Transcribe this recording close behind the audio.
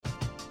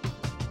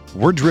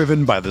We're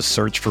driven by the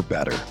search for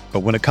better. But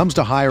when it comes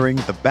to hiring,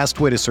 the best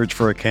way to search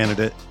for a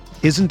candidate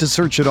isn't to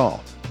search at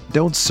all.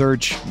 Don't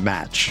search,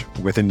 match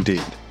with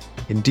Indeed.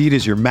 Indeed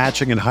is your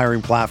matching and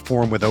hiring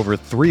platform with over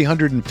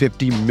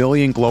 350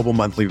 million global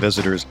monthly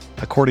visitors,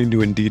 according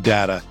to Indeed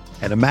data,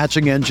 and a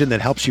matching engine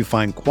that helps you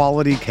find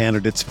quality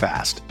candidates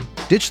fast.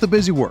 Ditch the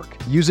busy work.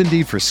 Use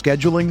Indeed for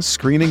scheduling,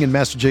 screening, and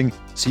messaging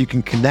so you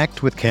can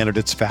connect with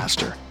candidates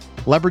faster.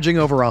 Leveraging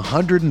over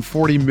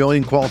 140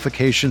 million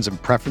qualifications and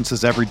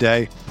preferences every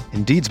day,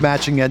 Indeed's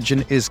matching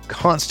engine is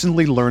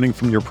constantly learning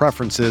from your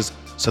preferences,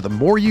 so the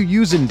more you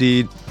use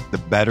Indeed, the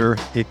better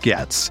it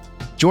gets.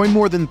 Join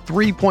more than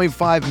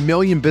 3.5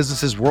 million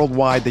businesses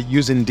worldwide that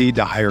use Indeed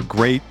to hire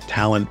great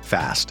talent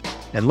fast.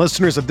 And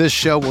listeners of this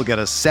show will get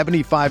a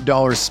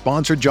 $75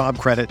 sponsored job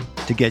credit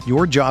to get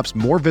your jobs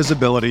more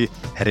visibility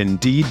at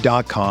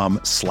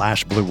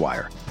Indeed.com/Blue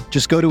Wire.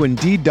 Just go to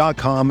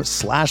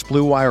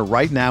Indeed.com/Blue Wire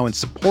right now and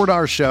support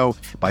our show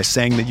by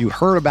saying that you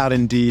heard about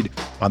Indeed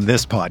on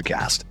this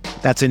podcast.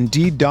 That's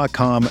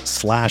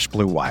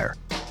Indeed.com/Blue Wire.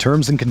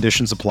 Terms and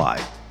conditions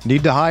apply.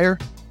 Need to hire?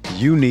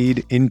 You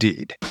need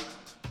Indeed.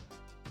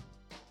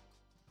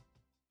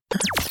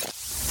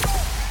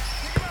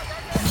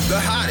 The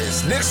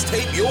hottest Knicks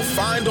tape you'll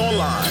find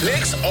online.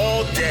 Knicks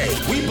all day.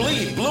 We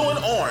bleed blue and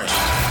orange.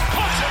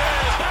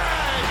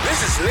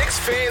 This is Knicks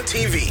Fan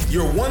TV,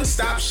 your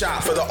one-stop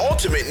shop for the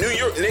ultimate New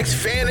York Knicks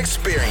fan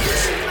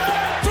experience.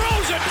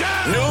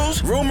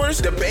 News, rumors,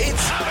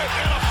 debates,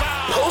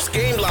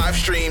 post-game live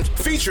streams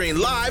featuring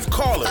live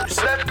callers.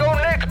 Let's go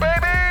Knicks,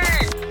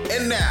 baby!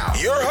 And now,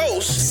 your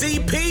host,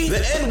 CP, the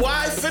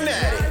NY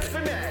Fanatic.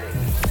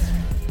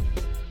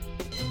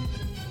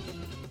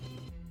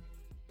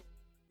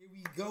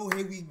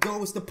 Here we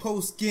go. It's the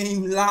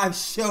post-game live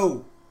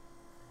show.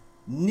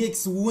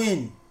 Knicks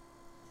win.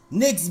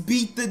 Knicks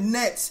beat the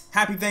Nets.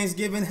 Happy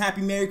Thanksgiving.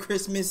 Happy Merry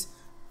Christmas.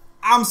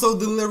 I'm so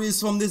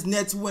delirious from this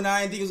Nets win.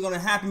 I didn't think it was going to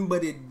happen,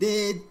 but it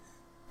did.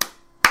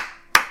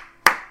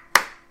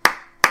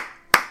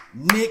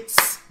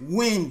 Knicks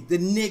win. The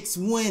Knicks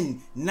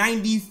win.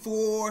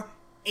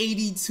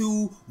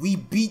 94-82. We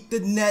beat the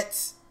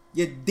Nets.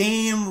 You're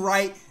damn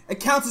right. It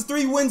counts as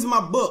 3 wins in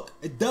my book.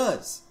 It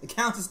does. It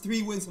counts as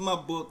 3 wins in my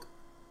book.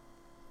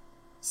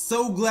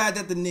 So glad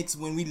that the Knicks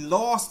win. We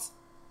lost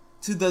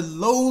to the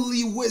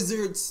lowly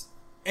Wizards,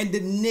 and the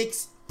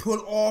Knicks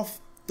put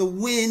off the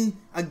win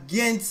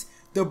against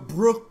the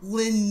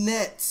Brooklyn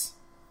Nets.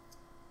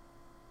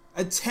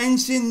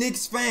 Attention,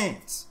 Knicks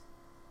fans.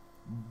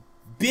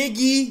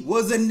 Biggie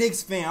was a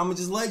Knicks fan. I'm going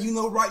to just let you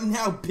know right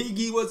now,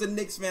 Biggie was a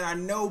Knicks fan. I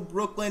know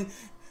Brooklyn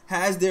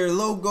has their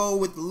logo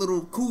with the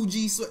little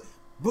Coogee.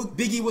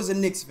 Biggie was a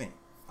Knicks fan.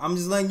 I'm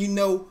just letting you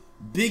know,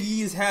 Biggie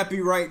is happy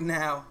right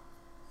now.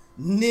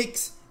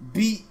 Knicks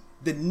beat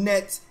the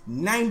Nets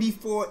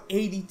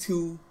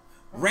 94-82.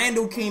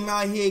 Randall came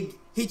out here,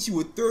 hit you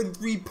with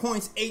 33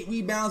 points, 8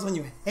 rebounds on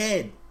your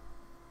head.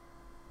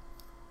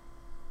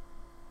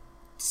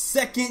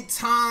 Second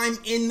time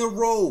in the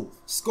row,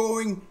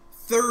 scoring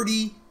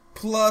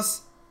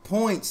 30-plus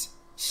points.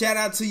 Shout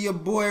out to your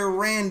boy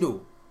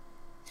Randall.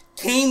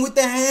 Came with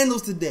the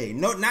handles today.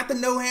 No, not the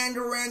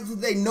no-handle Randall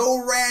today.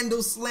 No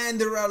Randall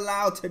slander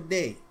allowed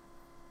today.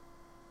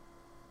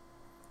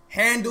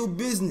 Handle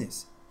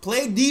business.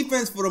 Play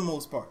defense for the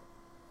most part.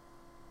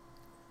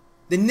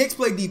 The Knicks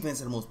play defense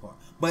for the most part.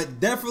 But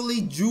definitely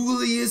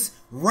Julius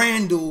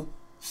Randle,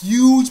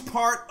 huge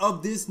part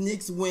of this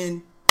Knicks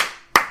win.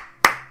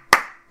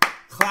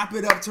 Clap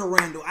it up to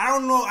Randle. I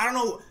don't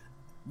know.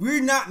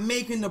 We're not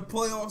making the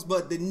playoffs,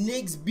 but the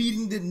Knicks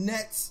beating the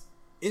Nets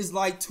is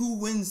like 2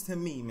 wins to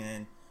me,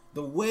 man.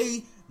 The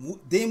way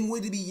them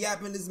would be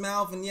yapping his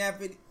mouth and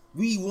yapping,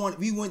 we want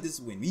this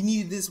win. We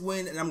needed this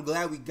win, and I'm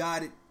glad we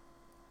got it.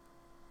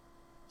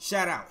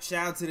 Shout out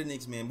to the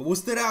Knicks, man. But what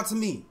stood out to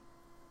me,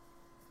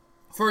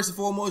 first and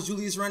foremost,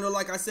 Julius Randle,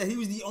 like I said, he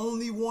was the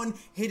only one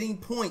hitting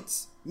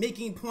points,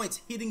 making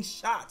points, hitting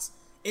shots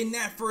in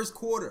that first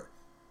quarter.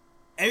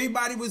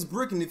 Everybody was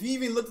bricking. If you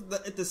even looked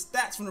at the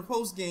stats from the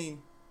post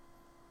game,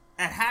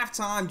 at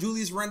halftime,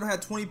 Julius Randle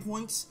had 20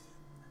 points.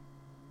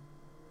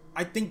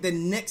 I think the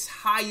next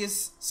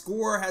highest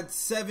scorer had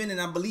 7,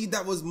 and I believe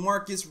that was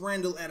Marcus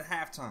Randle at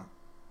halftime.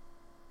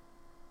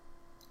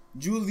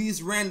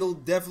 Julius Randle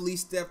definitely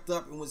stepped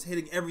up and was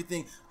hitting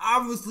everything.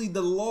 Obviously,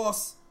 the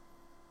loss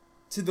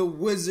to the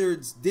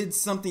Wizards did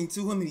something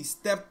to him, and he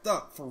stepped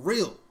up for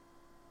real.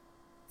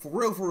 For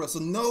real. So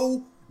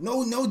no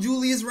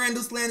Julius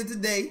Randle slander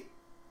today.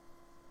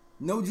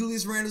 No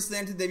Julius Randle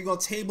slander today. We're going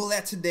to table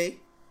that today.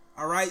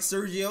 All right,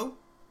 Sergio?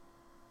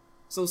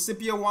 So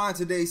sip your wine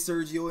today,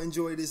 Sergio.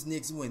 Enjoy this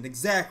Knicks win.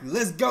 Exactly.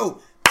 Let's go.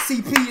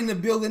 CP in the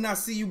building. I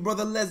see you,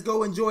 brother. Let's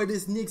go enjoy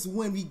this Knicks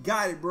win. We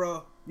got it,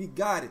 bro. We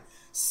got it.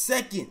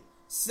 Second,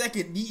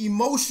 the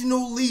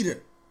emotional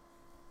leader.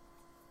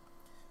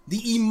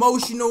 The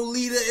emotional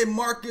leader in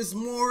Marcus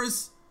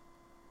Morris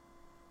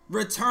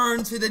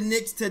returned to the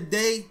Knicks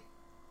today.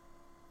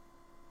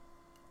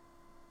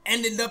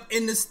 Ended up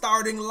in the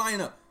starting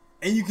lineup.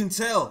 And you can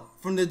tell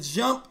from the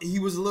jump, he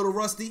was a little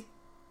rusty.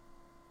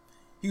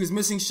 He was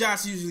missing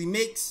shots he usually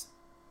makes.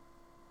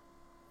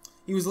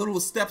 He was a little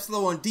step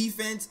slow on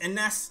defense, and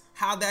that's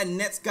how that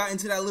Nets got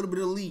into that little bit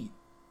of lead.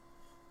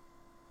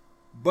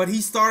 But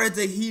he started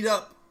to heat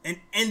up and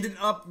ended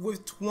up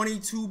with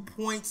 22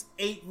 points,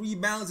 8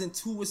 rebounds, and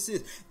 2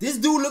 assists. This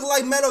dude looked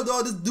like Melo,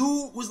 dog. This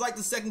dude was like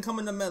the second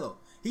coming to Melo.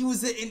 He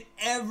was hitting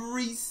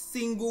every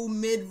single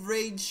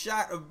mid-range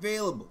shot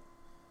available.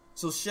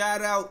 So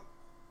shout out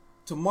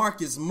to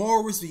Marcus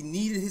Morris. We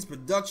needed his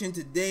production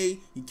today.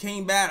 He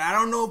came back. I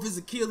don't know if his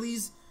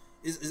Achilles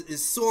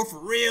is sore for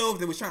real, if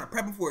they was trying to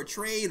prep him for a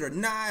trade or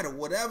not or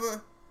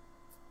whatever.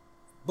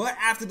 But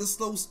after the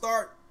slow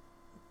start,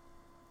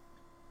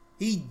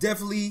 he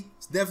definitely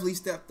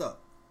stepped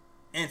up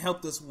and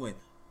helped us win.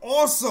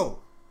 Also,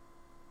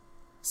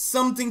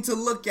 something to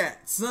look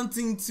at,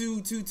 something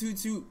to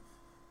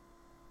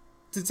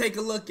take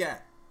a look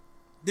at.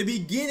 The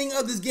beginning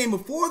of this game,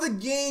 before the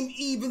game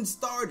even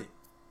started,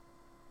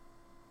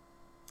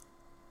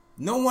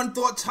 no one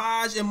thought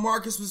Taj and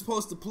Marcus was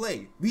supposed to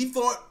play. We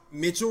thought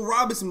Mitchell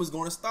Robinson was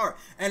going to start.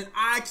 And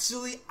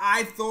actually,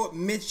 I thought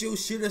Mitchell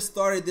should have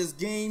started this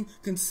game,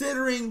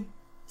 considering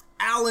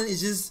Allen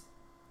is just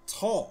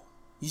tall.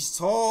 He's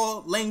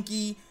tall,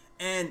 lanky,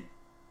 and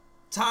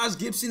Taj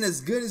Gibson,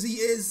 as good as he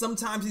is,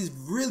 sometimes he's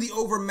really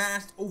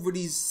overmatched over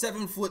these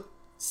 7-foot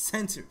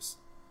centers.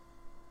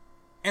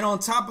 And on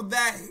top of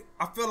that,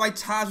 I felt like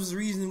Taj was the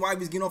reason why he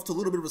was getting off to a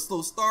little bit of a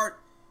slow start.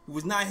 He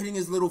was not hitting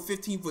his little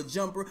 15-foot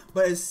jumper.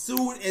 But as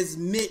soon as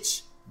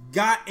Mitch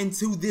got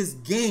into this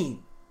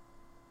game,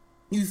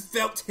 you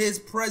felt his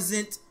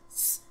presence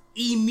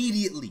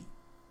immediately.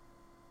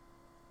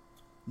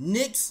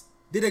 Knicks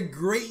did a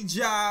great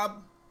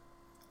job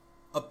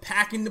of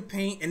packing the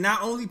paint, and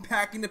not only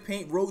packing the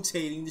paint,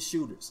 rotating the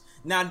shooters.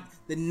 Now,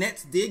 the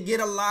Nets did get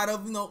a lot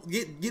of,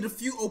 get a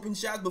few open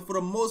shots, but for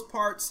the most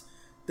parts,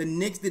 the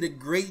Knicks did a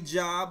great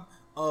job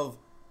of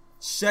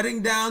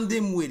shutting down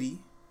Dinwiddie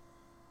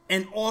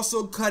and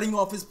also cutting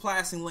off his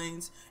passing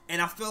lanes.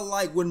 And I felt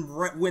like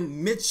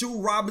when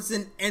Mitchell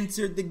Robinson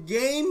entered the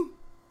game,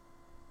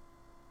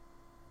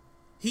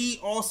 he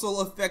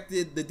also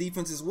affected the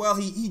defense as well.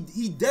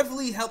 He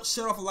definitely helped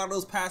shut off a lot of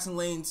those passing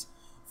lanes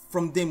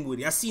from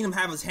Dinwiddie. I seen him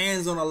have his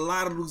hands on a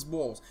lot of loose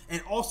balls.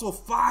 And also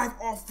 5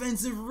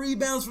 offensive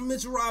rebounds from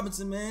Mitchell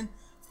Robinson, man.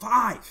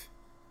 5.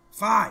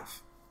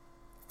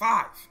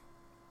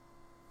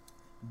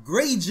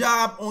 Great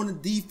job on the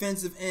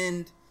defensive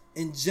end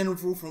in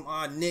general from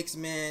our Knicks,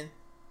 man.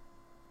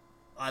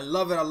 I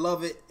love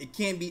it. It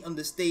can't be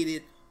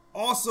understated.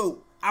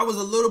 Also, I was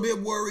a little bit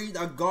worried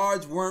our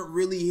guards weren't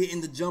really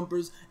hitting the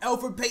jumpers.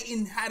 Elfrid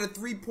Payton had a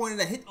 3-pointer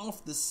that hit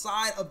off the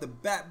side of the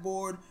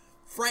backboard.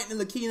 Frank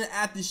Ntilikina,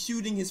 after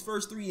shooting his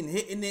first 3 and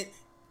hitting it,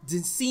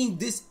 didn't seem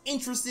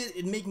disinterested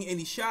in making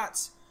any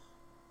shots.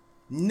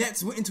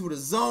 Nets went into the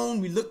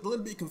zone. We looked a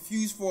little bit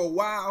confused for a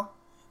while,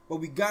 but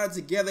we got it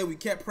together. We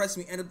kept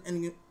pressing. We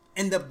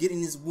ended up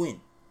getting this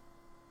win.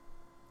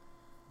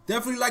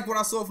 Definitely like what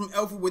I saw from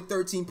Elfrid with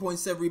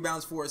 13.7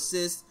 rebounds, 4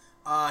 assists.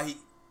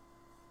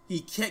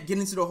 He kept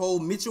getting to the hole.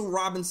 Mitchell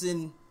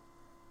Robinson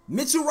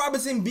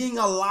being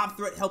a lob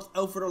threat helps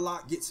Elfrid a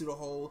lot get to the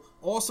hole.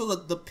 Also,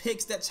 the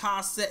picks that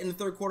Taj set in the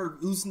third quarter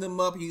loosened them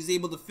up. He was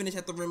able to finish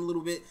at the rim a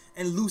little bit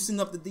and loosen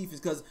up the defense,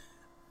 because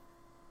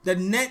the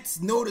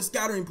Nets know the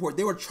scouting report.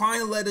 They were trying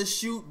to let us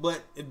shoot,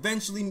 but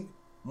eventually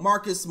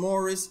Marcus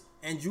Morris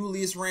and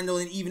Julius Randle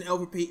and even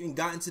Elfrid Payton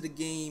got into the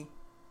game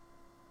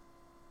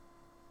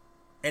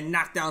and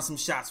knocked down some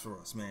shots for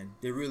us, man.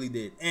 They really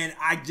did. And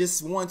I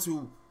just want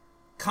to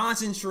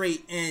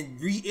concentrate and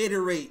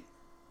reiterate,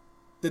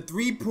 the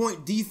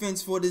 3-point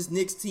defense for this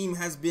Knicks team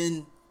has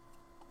been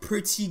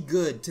pretty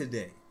good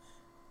today.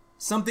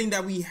 Something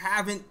that we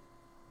haven't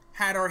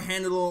had our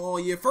handle on all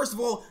year. First of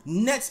all,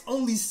 Nets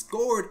only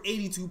scored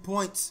 82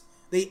 points.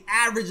 They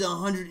average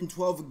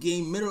 112 a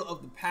game, middle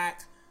of the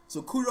pack.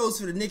 So kudos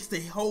for the Knicks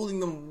to holding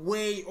them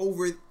way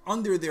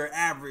under their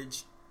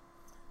average.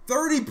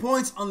 30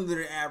 points under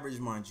their average,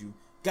 mind you.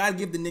 Gotta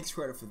give the Knicks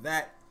credit for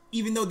that.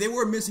 Even though they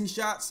were missing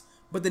shots,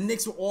 but the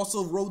Knicks were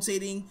also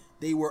rotating.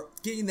 They were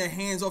getting their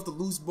hands off the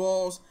loose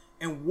balls.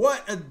 And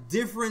what a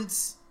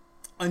difference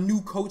a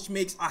new coach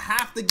makes. I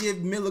have to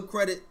give Miller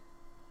credit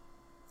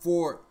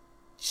for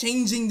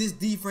changing this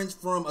defense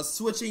from a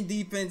switching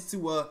defense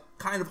to a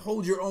kind of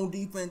hold your own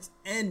defense,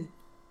 and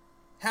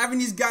having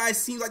these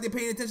guys seem like they're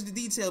paying attention to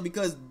detail,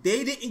 because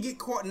they didn't get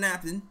caught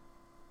napping.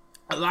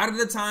 A lot of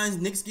the times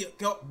Knicks get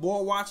caught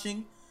ball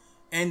watching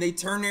and they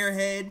turn their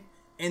head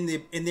and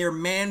their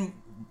man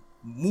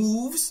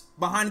moves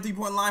behind the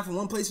 3-point line from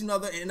one place to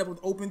another and end up with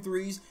open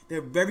threes.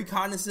 They're very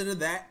cognizant of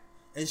that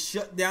and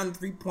shut down the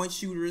 3-point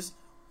shooters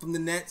from the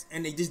Nets,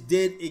 and they just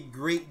did a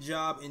great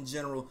job in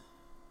general.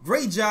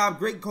 Great job,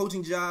 great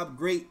coaching job,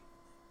 great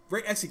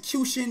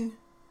execution,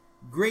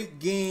 great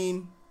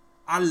game.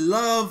 I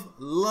love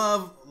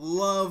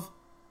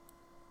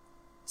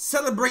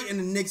celebrating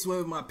the Knicks win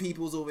with my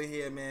peoples over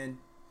here, man.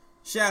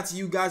 Shout out to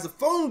you guys. The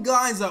phone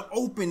lines are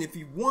open if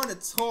you want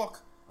to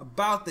talk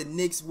about the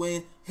Knicks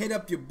win. Hit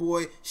up your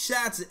boy.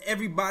 Shout out to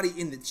everybody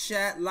in the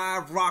chat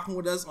live rocking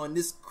with us on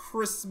this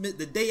Christmas,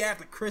 the day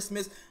after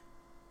Christmas.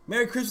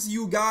 Merry Christmas to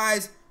you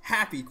guys.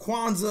 Happy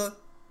Kwanzaa.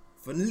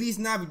 Feliz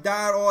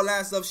Navidad, all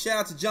that stuff. Shout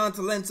out to John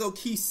Talento,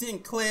 Keith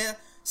Sinclair,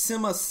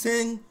 Sima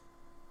Singh.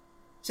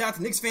 Shout out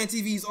to Knicks Fan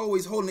TV, he's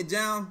always holding it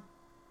down.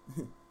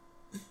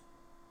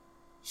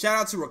 Shout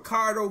out to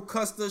Ricardo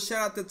Custer.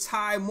 Shout out to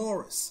Ty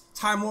Morris.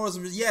 Ty Morris,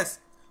 yes,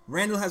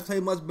 Randall has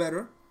played much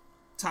better.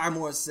 Ty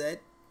Morris said,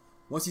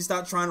 once he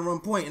stopped trying to run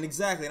point. And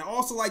exactly. And I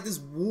also like this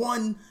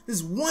one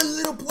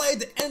little play at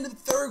the end of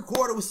the third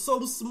quarter was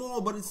so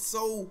small, but it's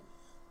so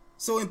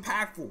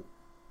impactful.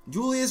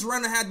 Julius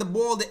Randle had the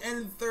ball at the end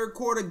of the third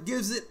quarter,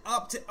 gives it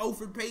up to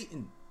Elfrid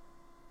Payton.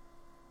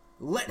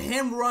 Let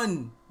him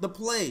run the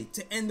play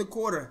to end the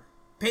quarter.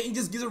 Payton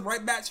just gives it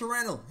right back to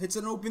Randle. Hits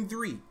an open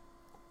three.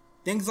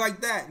 Things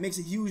like that makes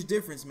a huge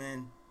difference,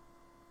 man.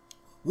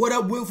 What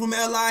up, Will from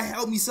LI?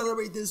 Help me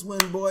celebrate this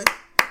win, boy.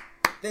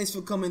 Thanks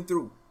for coming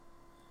through.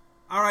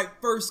 All right,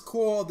 first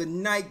call of the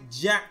night.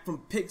 Jack from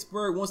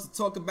Pittsburgh wants to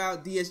talk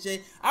about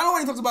DSJ. I don't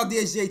want to talk about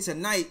DSJ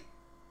tonight.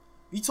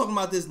 We talking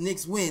about this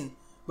Knicks win.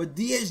 But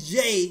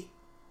DSJ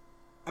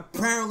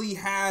apparently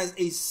has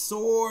a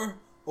sore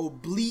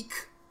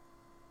oblique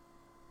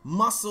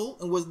muscle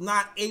and was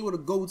not able to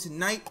go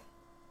tonight.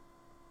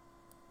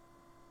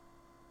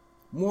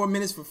 More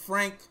minutes for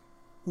Frank,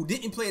 who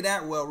didn't play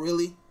that well,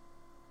 really.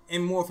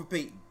 And more for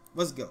Payton.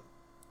 Let's go.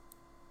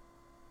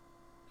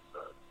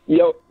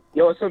 Yo,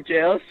 what's up,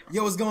 JS?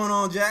 Yo, what's going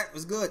on, Jack?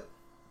 What's good?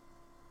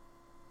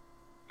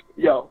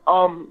 Yo,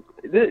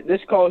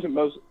 this call isn't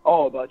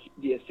all about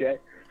DSJ,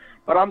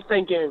 but I'm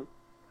thinking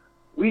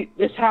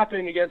this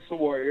happened against the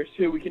Warriors,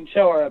 who we can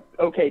show are an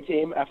okay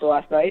team after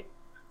last night.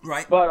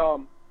 Right. But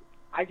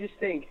I just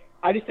think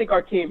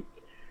our team,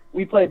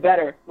 we play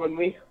better when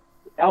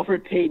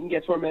Elfrid Payton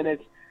gets more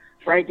minutes,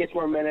 Frank gets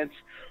more minutes.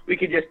 We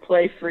could just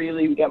play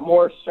freely. We get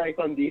more strength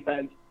on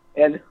defense,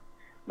 and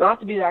not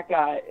to be that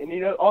guy.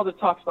 And all the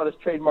talks about is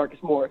trade Marcus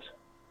Morris,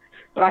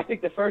 but I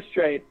think the first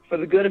trade, for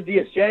the good of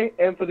DSJ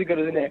and for the good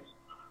of the Knicks,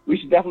 we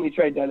should definitely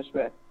trade Dennis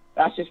Smith.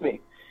 That's just me.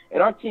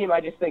 And our team,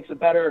 I just think, is a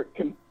better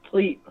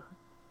complete.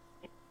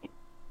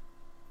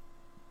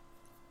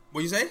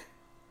 What you say?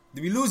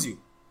 Did we lose you?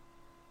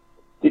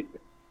 Did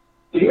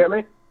you hear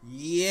me?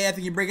 Yeah, I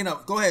think you're breaking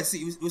up. Go ahead.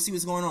 We'll see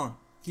what's going on.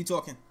 Keep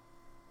talking.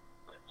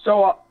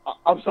 So,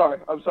 I'm sorry.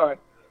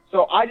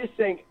 So, I just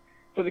think,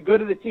 for the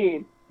good of the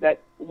team,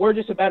 that we're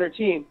just a better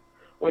team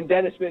when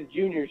Dennis Smith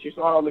Jr. is just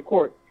not on the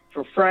court.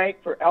 For Frank,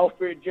 for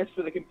Elfrid, just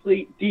for the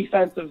complete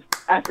defensive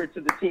efforts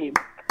of the team.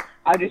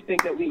 I just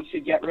think that we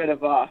should get rid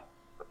of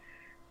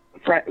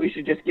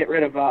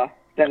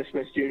Dennis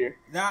Smith Jr.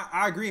 Nah,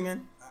 I agree,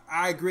 man.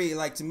 I agree.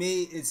 Like, to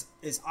me, it's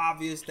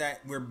obvious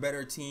that we're a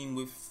better team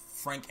with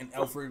Frank and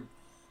Elfrid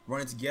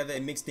running together.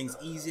 It makes things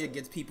easier. It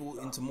gets people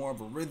into more of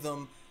a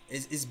rhythm.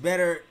 It's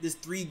better. This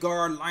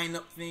 3-guard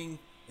lineup thing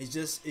is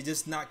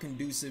just not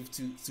conducive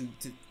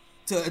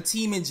to a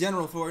team in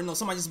general. For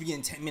somebody just be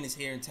getting 10 minutes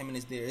here and 10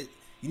 minutes there.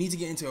 You need to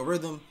get into a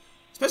rhythm.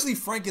 Especially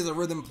Frank is a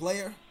rhythm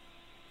player,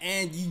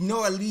 and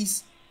at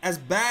least as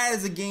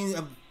bad a game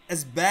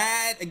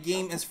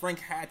as Frank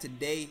had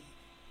today.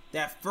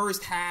 That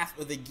first half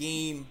of the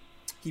game,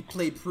 he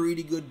played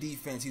pretty good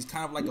defense. He's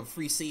kind of like a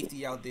free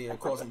safety out there,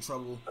 causing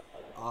trouble.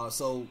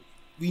 So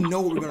we know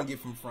what we're going to get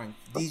from Frank.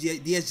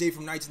 DSJ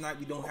from night to night,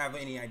 we don't have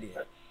any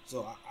idea.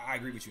 So I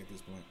agree with you at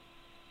this point.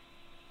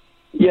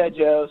 Yeah,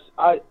 Joe.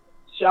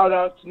 Shout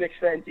out to Knicks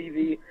Fan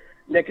TV,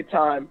 Nick of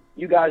Time.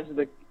 You guys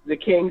are the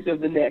kings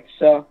of the Knicks.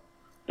 So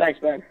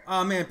thanks, man.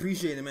 Oh, man,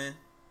 appreciate it, man.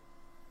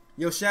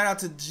 Yo, shout out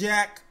to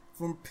Jack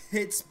from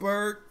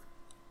Pittsburgh.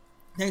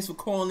 Thanks for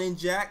calling in,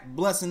 Jack.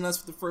 Blessing us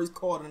with the first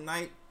call of the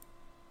night.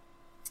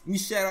 Let me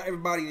shout out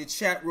everybody in the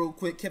chat real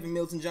quick. Kevin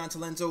Milton, John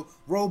Talento,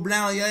 Ro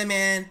Brown, yeah,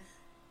 man.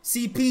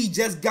 CP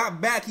just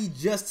got back. He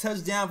just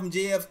touched down from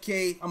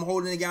JFK. I'm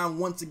holding it down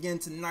once again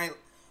tonight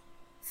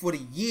for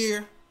the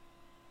year.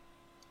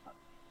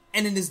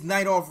 Ending this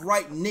night off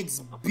right. Knicks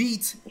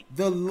beat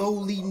the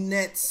lowly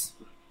Nets.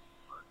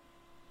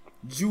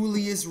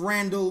 Julius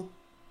Randle,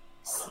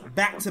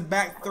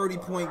 back-to-back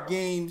 30-point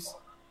games.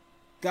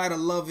 Gotta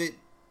love it.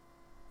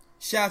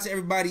 Shout out to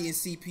everybody in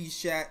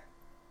CP chat.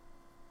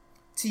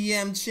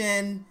 TM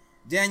Chen,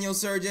 Daniel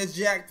Surges,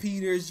 Jack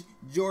Peters,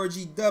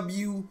 Georgie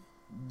W,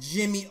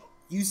 Jimmy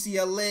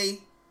UCLA.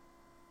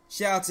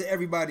 Shout out to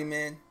everybody,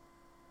 man.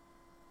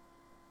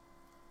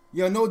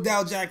 Yo, no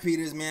doubt Jack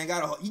Peters, man.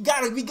 We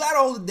gotta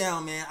hold it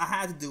down, man. I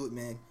had to do it,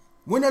 man.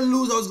 Win or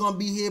lose, I was gonna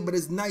be here, but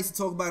it's nice to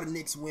talk about a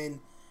Knicks win.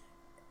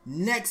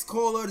 Next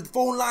caller, the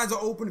phone lines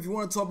are open if you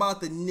want to talk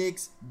about the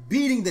Knicks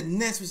beating the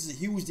Nets, which is a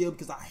huge deal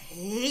because I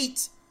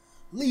hate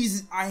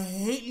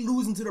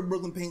losing to the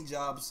Brooklyn Paint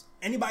Jobs.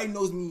 Anybody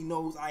knows me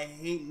knows I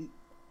hate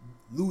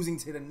losing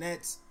to the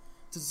Nets.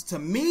 To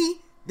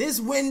me, this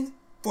win,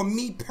 for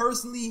me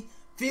personally,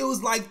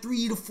 feels like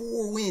 3 to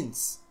 4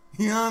 wins.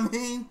 You know what I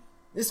mean?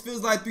 This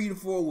feels like 3 to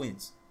 4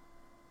 wins.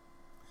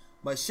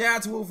 But shout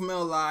out to Will from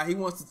LI. He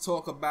wants to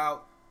talk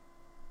about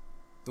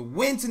the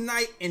win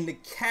tonight and the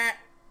Cat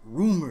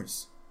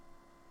rumors.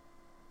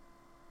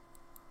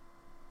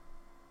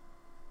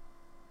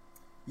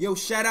 Yo,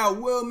 shout out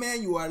Will,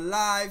 man. You are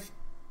live.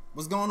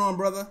 What's going on,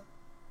 brother?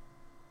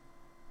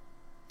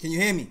 Can you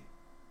hear me?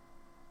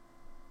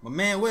 My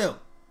man Will.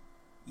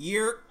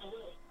 You're...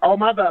 Oh,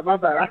 my bad.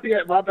 I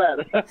forget, my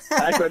bad.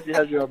 I thought you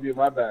had you on mute.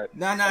 My bad.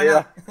 Nah.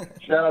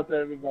 Shout out to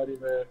everybody,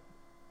 man.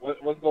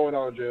 What's going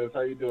on, James?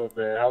 How you doing,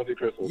 man? How's your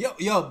Christmas?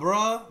 Yo,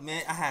 bro,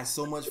 man, I had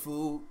so much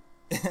food.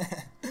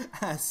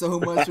 I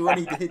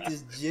need to hit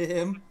this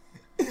gym.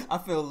 I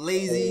felt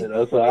lazy.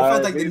 Yeah, I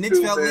felt like the Knicks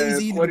felt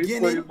lazy in the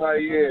beginning.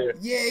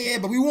 Yeah,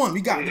 but we won.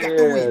 We got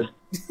the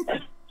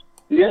win.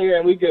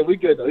 Yeah, we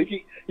good though. You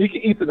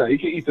can eat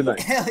tonight.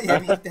 Hell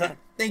yeah, eat that.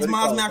 Thanks,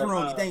 Mom's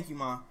macaroni. Thank you,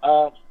 Mom.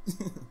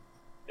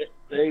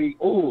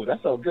 That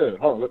sounds good.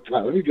 Hold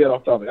on, let me get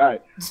off topic. All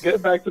right,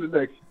 getting back to the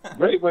Knicks.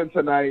 Great win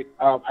tonight.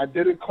 I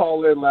didn't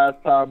call in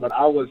last time, but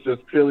I was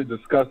just purely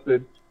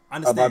disgusted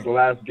about the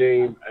last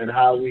game and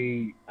how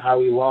we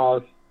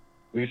lost.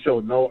 We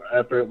showed no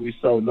effort. We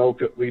showed no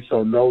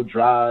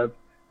drive.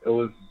 It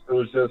was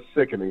just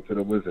sickening to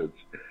the Wizards.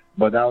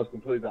 But that was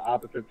completely the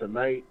opposite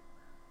tonight.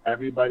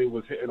 Everybody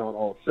was hitting on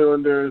all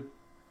cylinders.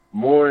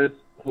 Morris,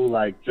 who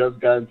just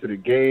got into the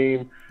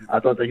game, I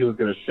thought that he was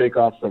going to shake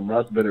off some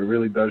rust, but it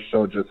really does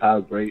show just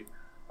how great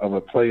of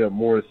a player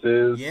Morris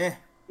is. Yeah.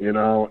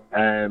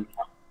 And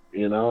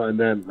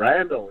then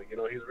Randall,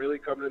 he's really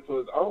coming into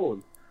his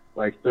own.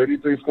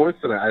 33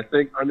 points tonight. I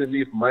think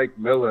underneath Mike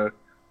Miller,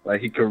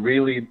 he can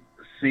really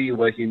see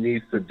what he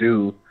needs to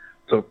do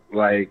to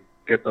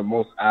get the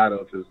most out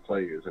of his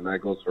players, and that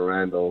goes for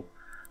Randall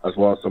as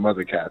well as some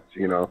other cats.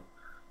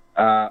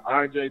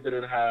 RJ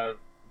didn't have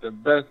the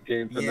best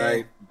game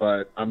tonight,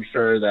 but I'm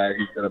sure that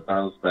he's gonna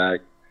bounce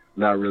back.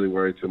 Not really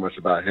worried too much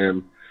about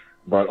him,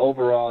 but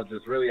overall,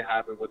 just really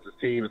happy with the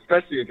team,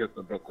 especially against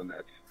the Brooklyn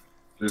Nets.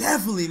 Just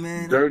definitely,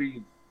 man.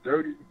 Dirty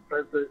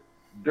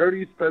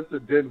Spencer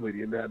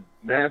Dinwiddie and that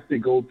nasty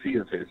gold tee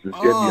of his just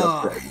get me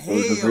upset. I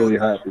was just really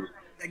happy.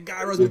 That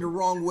guy rubs me the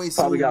wrong way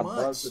so much. Probably got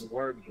bugs and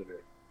worms in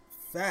it.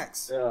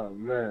 Facts. Yeah,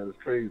 man,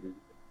 it's crazy.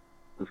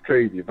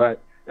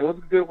 But it was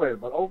a good win.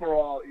 But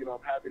overall, I'm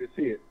happy to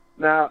see it.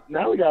 Now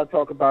we got to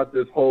talk about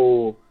this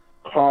whole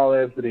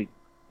Karl-Anthony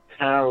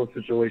Towns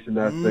situation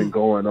that's been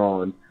going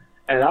on.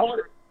 And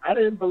I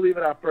didn't believe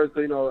it at first.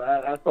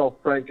 I saw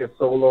Frank and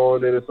Solo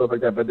on it and stuff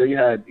like that. But then you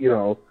had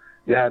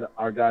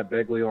our guy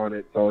Begley on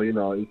it. So,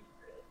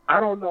 I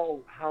don't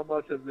know how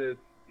much of this,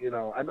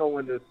 I know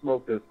when there's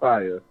smoke, there's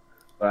fire.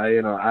 But,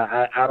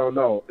 I don't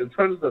know. In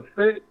terms of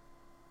fit,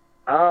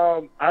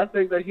 I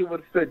think that he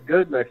would fit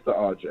good next to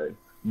RJ.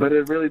 But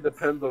it really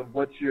depends on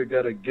what you're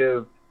going to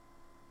give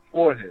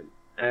for him.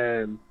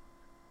 And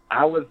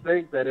I would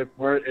think that if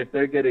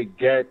they're going to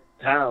get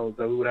Towns,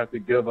 that we would have to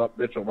give up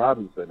Mitchell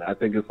Robinson. I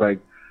think it's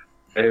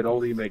it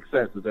only makes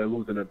sense. If they're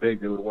losing a big,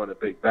 they would want a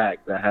big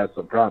back that has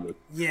some promise.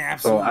 Yeah,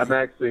 absolutely. So I'm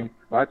asking,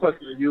 my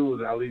question to you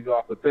is, I'll leave you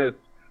off with this.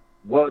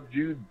 Would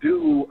you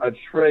do a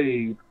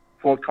trade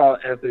for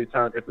Karl-Anthony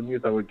Towns if it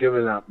means that we're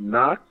giving up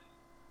Knox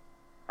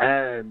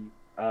and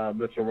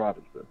Mitchell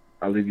Robinson?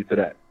 I'll leave you to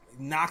that.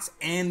 Knox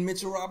and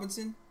Mitchell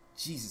Robinson?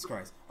 Jesus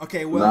Christ.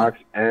 Okay, well. Knox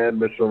and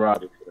Mitchell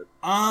Robinson.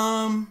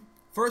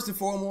 First and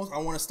foremost, I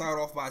want to start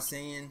off by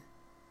saying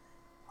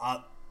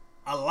a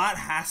lot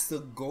has to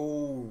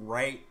go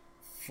right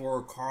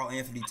for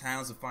Karl-Anthony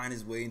Towns to find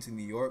his way into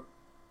New York.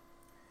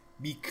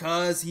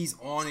 Because he's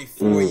on a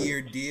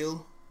 4-year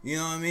deal, you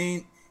know what I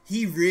mean?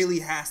 He really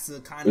has to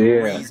kind of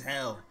raise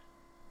hell.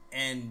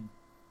 And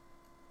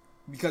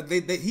because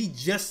he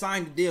just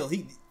signed the deal.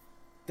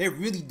 They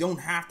really don't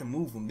have to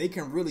move him. They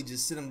can really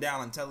just sit him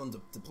down and tell him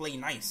to play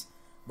nice.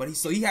 But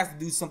he has to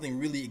do something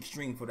really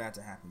extreme for that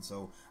to happen.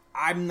 So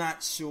I'm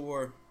not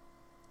sure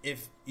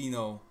if,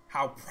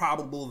 how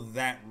probable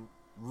that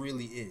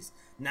really is.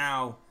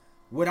 Now,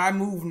 would I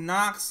move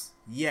Knox?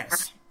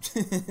 Yes.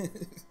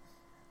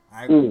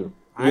 I would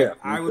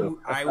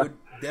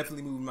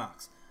definitely move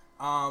Knox.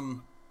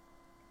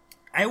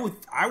 I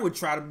would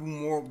try to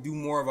do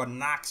more of a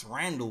Knox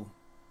Randall.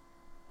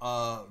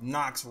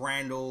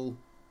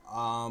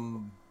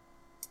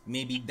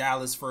 Maybe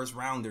Dallas first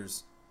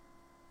rounders.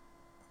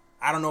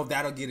 I don't know if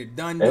that'll get it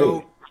done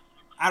though.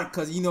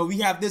 Because we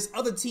have this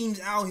other teams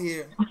out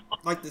here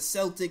like the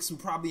Celtics who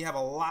probably have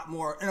a lot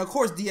more, and of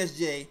course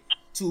DSJ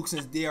too,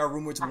 since they are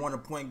rumored to want a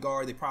point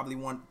guard. They probably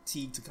want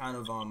Teague to kind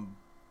of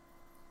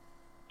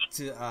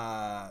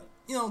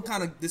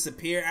kind of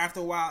disappear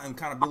after a while and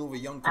kind of build over a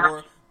young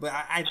core. But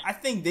I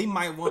think they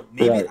might want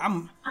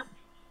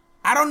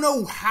I don't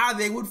know how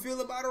they would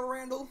feel about a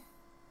Randall.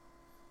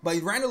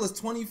 But Randall is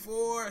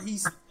 24.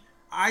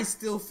 I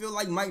still feel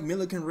like Mike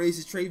Miller can raise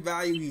his trade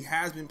value. He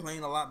has been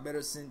playing a lot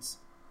better since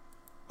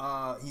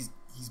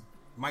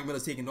Mike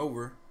Miller's taken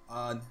over.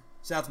 Shout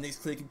out to Knicks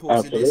Click. He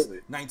posted this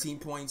 19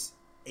 points,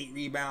 8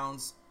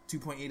 rebounds,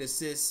 2.8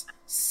 assists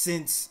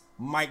since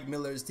Mike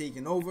Miller has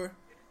taken over.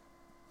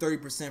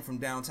 30% from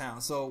downtown.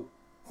 So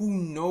who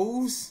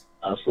knows?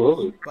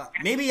 Absolutely. But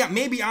maybe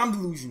I'm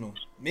delusional.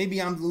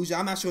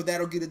 I'm not sure if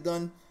that'll get it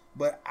done.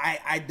 But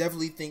I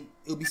definitely think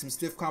it'll be some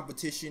stiff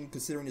competition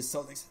considering the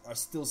Celtics are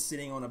still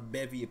sitting on a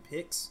bevy of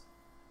picks.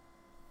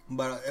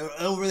 But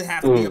it'll really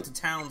have to be up to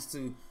Towns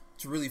to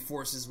really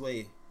force his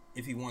way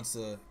if he wants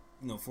to,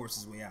 force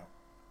his way out.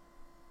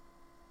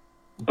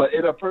 But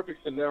in a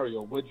perfect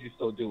scenario, would you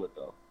still do it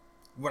though?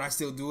 Would I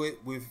still do it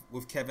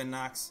with Kevin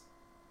Knox?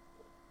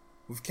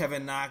 With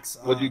Kevin Knox,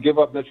 would you give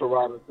up Mitchell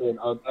Robinson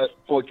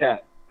for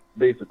Cat?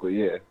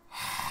 Basically, yeah.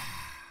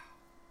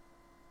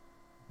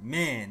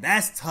 Man,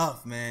 that's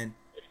tough, man.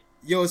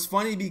 Yo, it's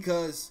funny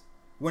because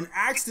when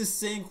asked the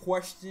same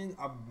question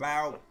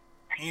about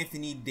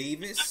Anthony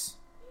Davis,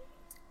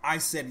 I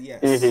said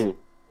yes. Mm-hmm.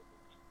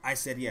 I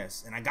said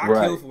yes, and I got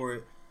killed for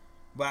it.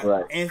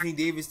 But Anthony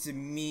Davis to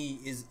me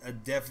is a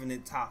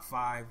definite top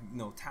 5,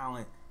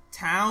 talent.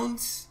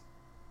 Towns,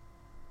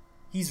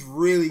 he's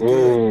really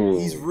good.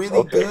 He's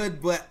really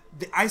good, but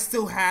I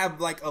still have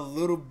like a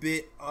little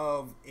bit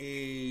of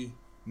a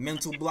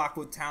mental block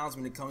with Towns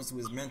when it comes to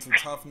his mental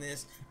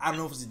toughness. I don't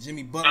know if it's a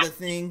Jimmy Butler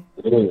thing.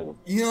 You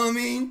know what I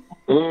mean?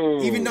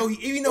 Even though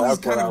he's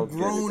kind of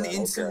grown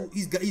into,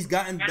 he's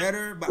gotten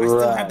better, but I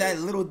still have that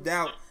little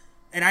doubt.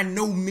 And I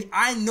know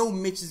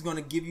Mitch is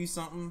gonna give you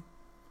something,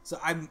 so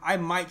I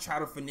might try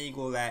to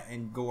finagle that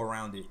and go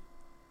around it.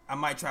 I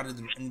might try to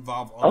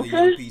involve all the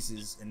young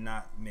pieces and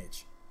not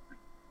Mitch.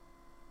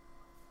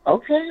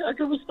 Okay, I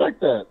can respect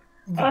that.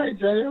 All right,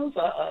 James,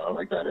 I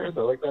like that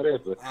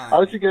answer. I'll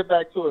let you get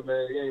back to it,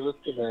 man. Hey,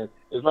 listen, man.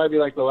 This might be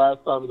like the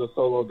last time in a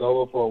solo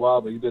dolo for a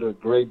while, but you did a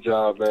great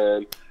job,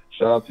 man.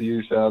 Shout out to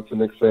you. Shout out to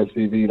Knicks Fan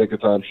TV, Knick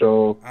of Time Show.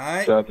 All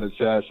right. Shout out to the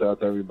chat. Shout out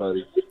to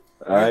everybody.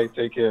 All right,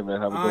 take care, man.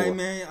 Have a good one. All right,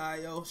 man. All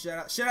right, yo.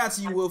 Shout out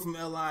to you, Will from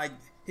LI.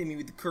 Hit me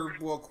with the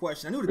curveball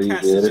question. I knew the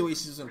cat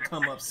situation was going to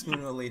come up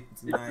sooner or later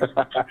tonight.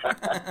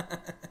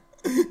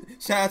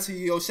 Shout out to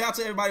you, yo. Shout out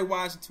to everybody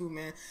watching too,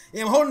 man.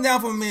 Yeah, I'm holding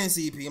down for my man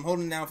CP. I'm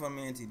holding down for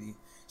my man TD.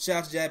 Shout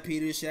out to Jack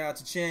Peters. Shout out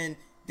to Chen,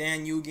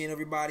 Dan Yugen,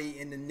 everybody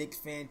in the Knicks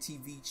Fan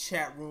TV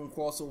chat room.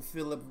 Also,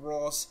 Philip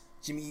Ross,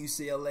 Jimmy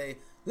UCLA.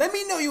 Let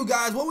me know, you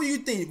guys. What would you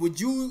think? Would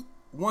you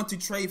want to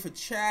trade for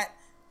Chat?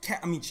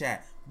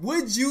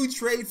 Would you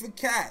trade for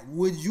Cat?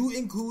 Would you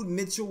include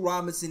Mitchell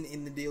Robinson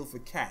in the deal for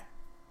Cat?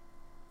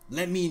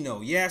 Let me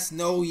know. Yes,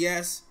 no,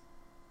 yes.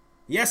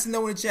 Yes and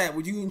no in the chat.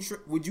 Would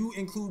you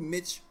include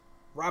Mitch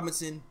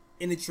Robinson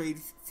in the trade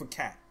for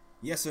Cat?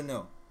 Yes or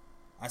no?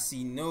 I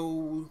see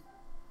no.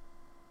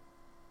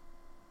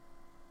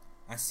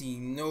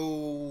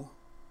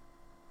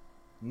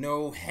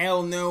 No,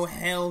 hell no,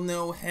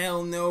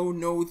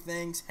 no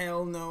thanks,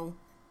 hell no.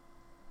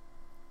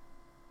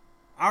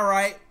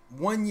 Alright,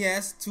 1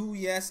 yes, 2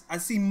 yes. I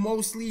see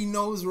mostly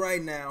no's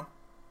right now.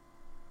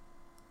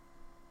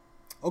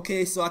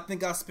 Okay, so I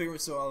think our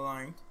spirits are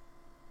aligned.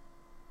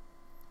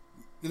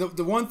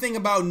 The one thing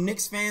about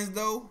Knicks fans,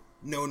 though,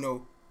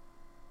 no.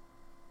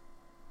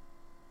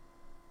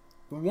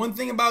 The one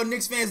thing about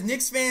Knicks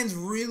fans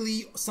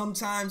really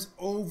sometimes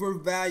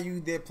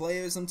overvalue their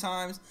players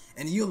sometimes.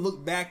 And you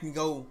look back and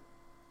go,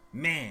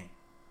 man.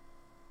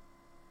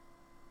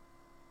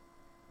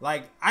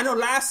 Like, I know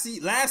last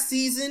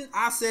season,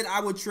 I said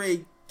I would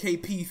trade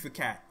KP for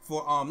Cat.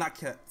 For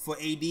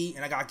AD,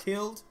 and I got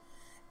killed.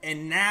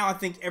 And now I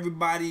think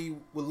everybody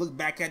will look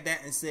back at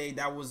that and say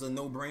that was a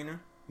no-brainer.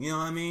 You know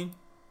what I mean?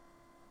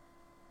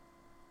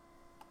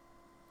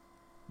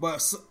 But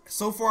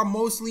so far,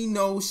 mostly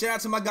no. Shout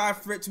out to my guy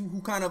Fritz,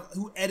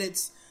 who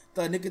edits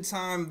the Knick of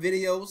Time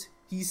videos.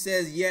 He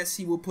says yes,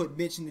 he will put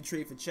Mitch in the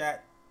trade for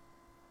Chat.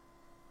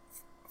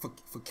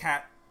 For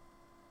Cat.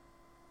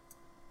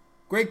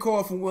 Great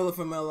call from Willa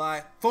from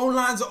LI. Phone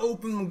lines are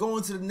open. I'm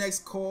going to the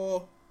next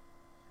call.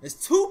 There's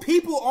 2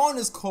 people on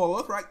this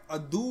call, right? A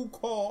dual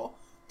call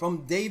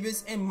from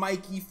Davis and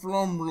Mikey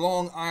from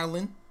Long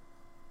Island.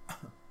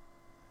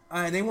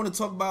 And they want to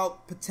talk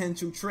about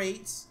potential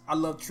trades. I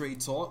love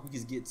trade talk. We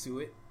just get to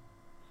it.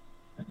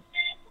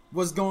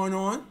 What's going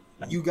on?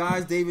 You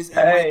guys, Davis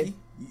and Mikey.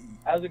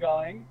 How's it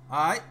going?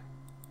 All right.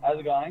 How's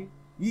it going?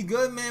 We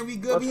good, man. We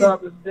good. What's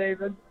up, it's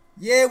David?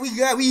 Yeah, we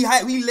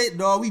lit,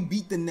 dog. We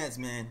beat the Nets,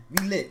 man.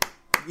 We lit.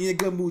 We in a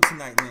good mood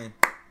tonight, man.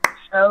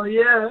 Hell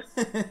yeah.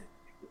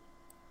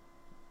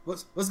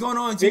 What's going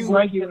on, Big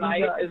win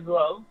tonight as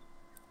well.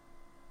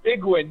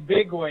 Big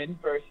win.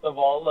 First of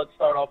all, let's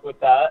start off with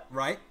that.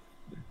 Right.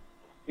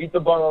 Beat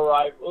the borough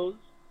rivals.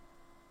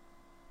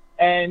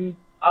 And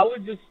I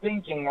was just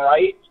thinking,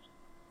 right,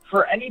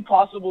 for any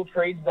possible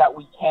trades that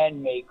we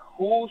can make,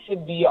 who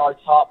should be our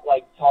top,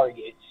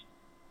 targets?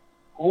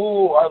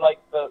 Who are,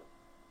 the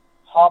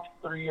top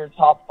 3 or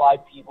top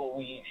 5 people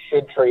we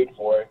should trade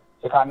for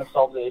to kind of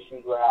solve the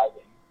issues we're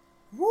having?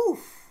 Woo!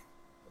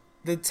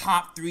 The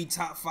top 3,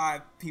 top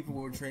 5 people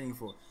we're trading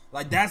for.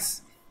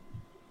 That's...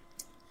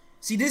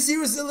 See, this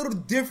year is a little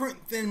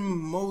different than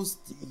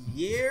most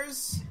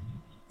years.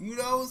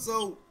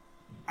 So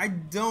I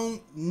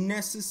don't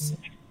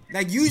necessarily...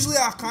 usually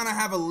I kind of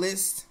have a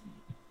list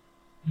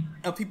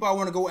of people I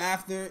want to go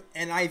after,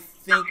 and I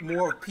think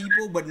more of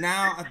people, but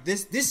now,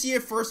 this year,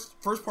 first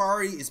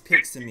priority is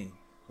picks to me.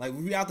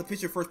 We out the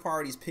picture, first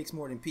priority is picks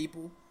more than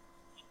people.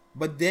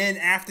 But then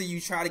after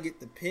you try to get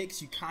the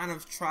picks, you kind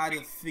of try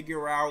to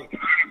figure out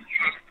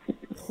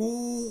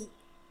who.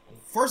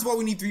 First of all,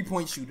 we need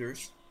 3-point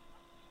shooters.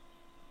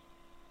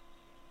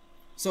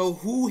 So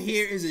who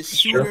here is a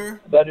shooter?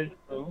 Sure. That is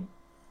true.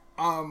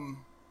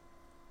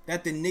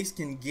 That the Knicks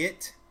can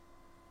get.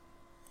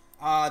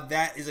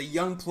 That is a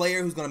young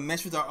player who's gonna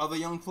mesh with our other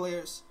young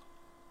players.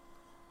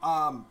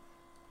 I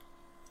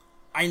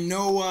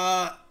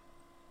know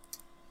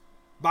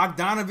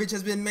Bogdanovich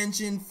has been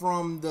mentioned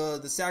from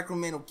the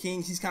Sacramento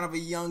Kings. He's kind of a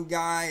young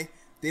guy.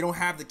 They don't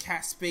have the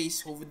cap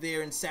space over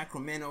there in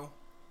Sacramento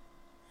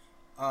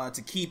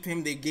to keep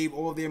him. They gave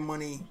all their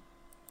money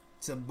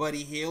to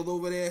Buddy Hield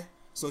over there.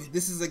 So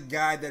this is a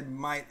guy that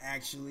might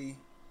actually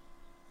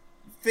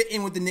fit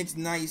in with the Knicks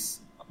nice.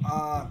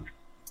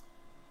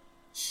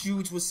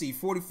 Shoots, we'll see,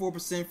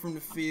 44% from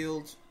the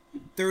field,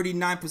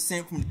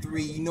 39% from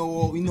three. You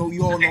all know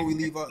we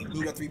need our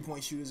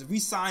 3-point shooters. If we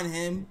sign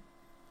him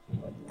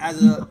I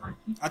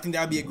think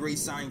that would be a great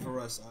sign for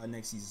us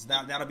next season.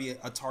 So that'll be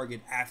a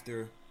target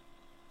after,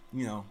 I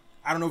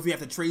don't know if we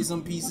have to trade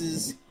some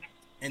pieces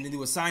and then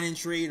do a sign-in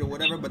trade or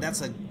whatever, but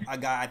that's a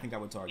guy I think I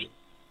would target.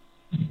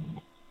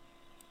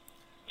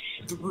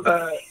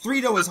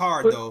 3 though is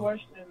hard though.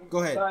 Question, go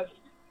ahead.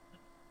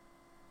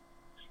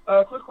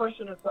 Quick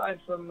question aside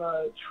from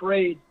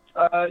trade.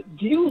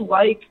 Do you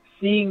like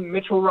seeing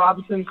Mitchell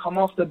Robinson come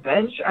off the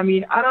bench? I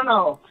mean, I don't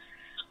know.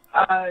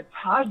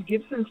 Taj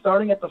Gibson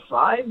starting at the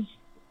 5?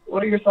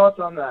 What are your thoughts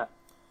on that?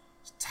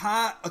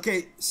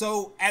 Okay,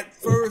 so at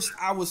first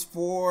I was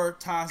for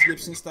Taj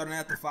Gibson starting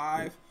at the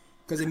 5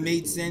 because it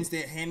made sense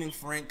that him and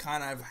Frank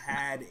kind of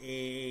had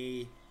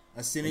a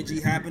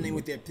synergy happening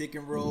with their pick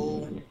and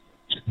roll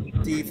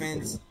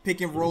defense,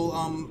 pick and roll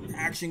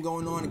action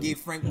going on, and gave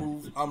Frank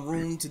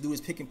room to do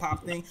his pick and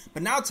pop thing.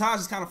 But now Taj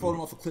is kind of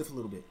falling off a cliff a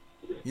little bit.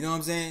 You know what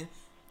I'm saying?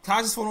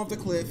 Taj is falling off the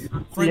cliff.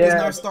 Frank is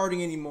not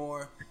starting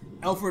anymore.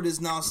 Elfrid is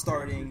now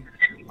starting.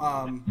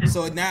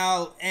 So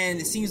now, and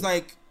it seems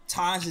like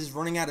Taj is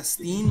running out of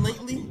steam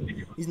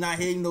lately. He's not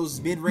hitting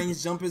those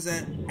mid-range jumpers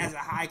at a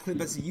high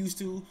clip as he used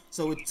to.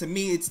 So to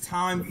me, it's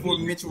time for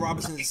Mitchell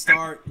Robinson to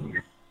start,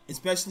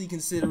 especially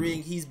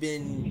considering he's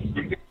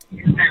been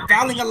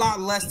fouling a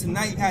lot less.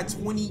 Tonight at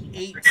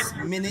 28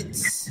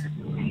 minutes.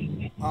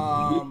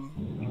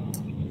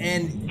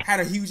 And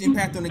had a huge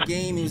impact on the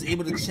game. He was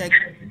able to check,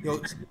 I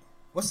don't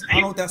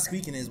know what that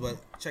squeaking is, but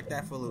check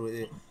that for a little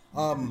bit.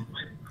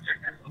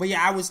 But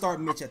yeah, I would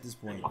start Mitch at this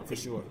point for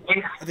sure.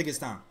 I think it's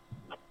time.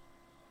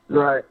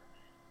 Right.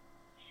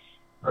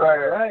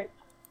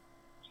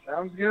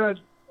 Sounds good.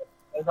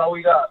 That's all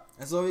we got.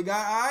 All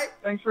right.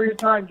 Thanks for your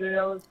time, Jay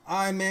Ellis.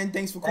 All right, man.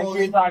 Thanks for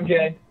calling. Thanks for your time,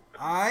 Jay.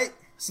 All right.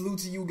 Salute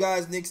to you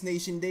guys, Knicks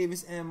Nation,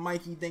 Davis and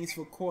Mikey. Thanks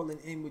for calling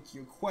in with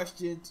your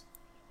questions.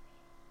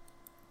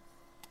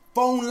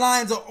 Phone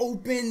lines are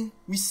open.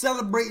 We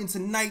celebrating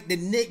tonight. The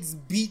Knicks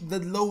beat the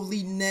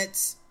lowly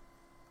Nets.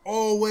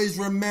 Always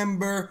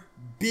remember,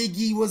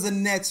 Biggie was a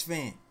Nets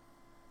fan.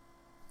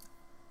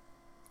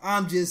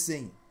 I'm just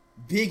saying.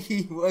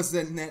 Biggie was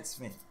a Nets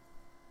fan.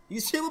 He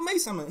was chill with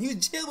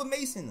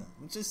Mason.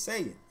 I'm just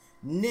saying.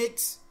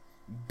 Knicks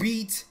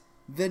beat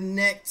the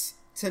Nets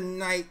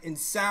tonight in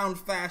sound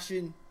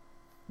fashion.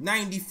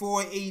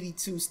 94-82.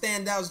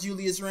 Standouts,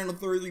 Julius Randle,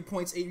 33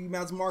 points, 8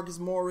 rebounds. Marcus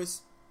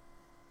Morris.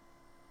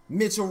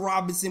 Mitchell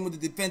Robinson with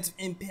the defensive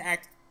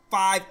impact,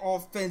 5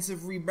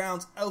 offensive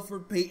rebounds.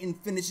 Elfrid Payton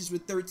finishes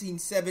with 13,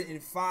 7,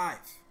 and 5.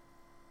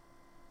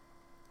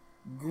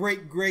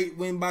 Great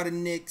win by the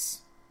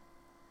Knicks.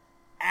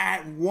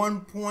 At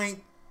one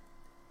point,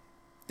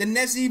 the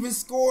Nets even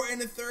scored in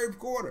the third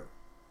quarter.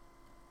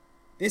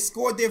 They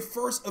scored their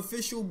first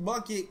official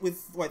bucket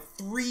with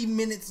 3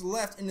 minutes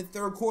left in the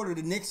third quarter.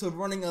 The Knicks are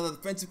running a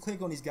defensive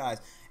clinic on these guys.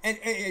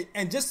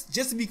 And just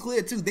to be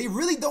clear too, they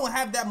really don't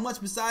have that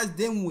much besides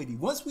Dinwiddie.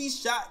 Once we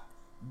shot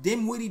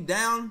Dinwiddie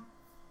down,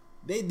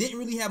 they didn't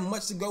really have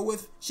much to go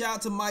with. Shout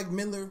out to Mike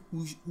Miller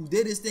who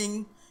did his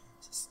thing,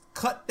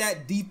 cut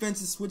that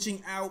defensive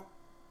switching out.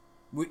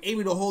 We're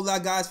able to hold our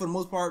guys for the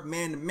most part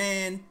man to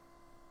man.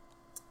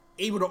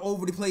 Able to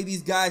overly play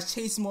these guys,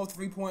 chase them off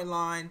the 3-point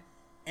line,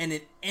 and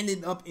it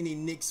ended up in a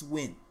Knicks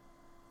win.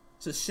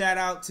 So shout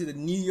out to the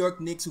New York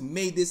Knicks who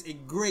made this a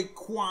great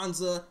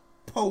Kwanzaa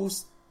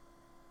post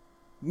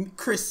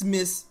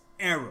Christmas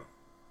era.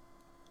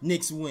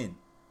 Knicks win.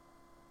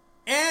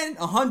 And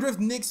 100th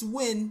Knicks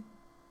win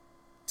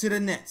to the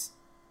Nets.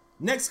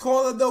 Next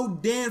caller though,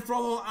 Dan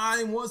from Long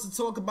Island wants to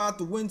talk about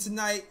the win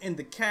tonight and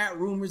the Cat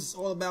rumors. It's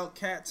all about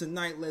Cat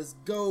tonight. Let's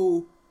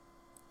go.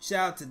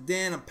 Shout out to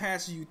Dan. I'm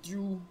passing you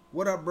through.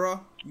 What up, bro?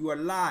 You are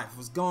live.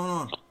 What's going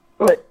on?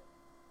 Wait.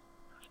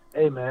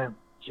 Hey, man.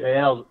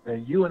 JL,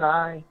 man, you and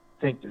I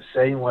think the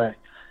same way.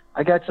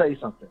 I got to tell you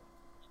something.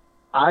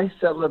 I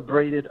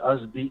celebrated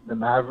us beating the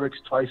Mavericks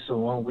twice in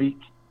 1 week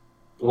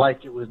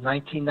like it was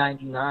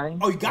 1999.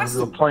 Oh, you got to.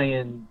 We were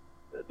playing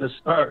the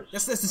Spurs.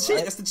 That's the chip.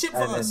 Right? That's the chip for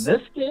and us. And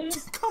this game?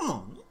 Come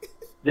on.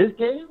 This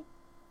game?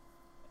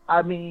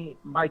 I mean,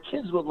 my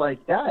kids were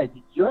like, Dad,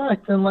 you're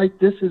acting like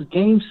this is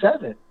Game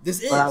 7.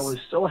 This is. But I was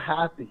so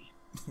happy.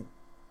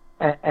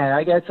 And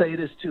I got to tell you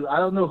this, too. I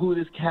don't know who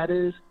this cat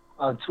is.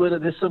 On Twitter,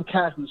 there's some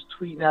cat who's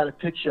tweeting out a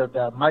picture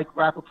of Mike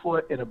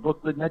Rappaport in a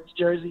Brooklyn Nets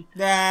jersey.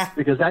 Nah.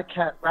 Because that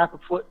cat,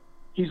 Rappaport,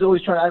 he's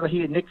always trying to act like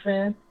he's a Knicks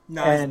fan.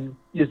 Nice. And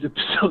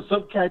so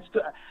some cats,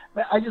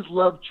 I just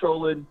love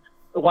trolling,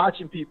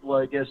 watching people,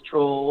 I guess,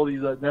 troll all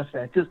these Nets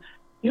fans. Because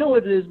you know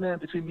what it is, man,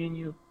 between me and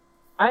you?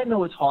 I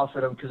know it's hard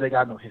for them because they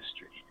got no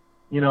history,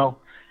 you know?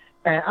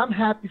 And I'm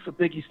happy for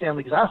Biggie's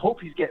family because I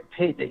hope he's getting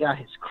paid. They got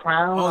his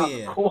crown on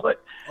the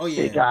court. Oh,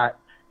 yeah.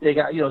 They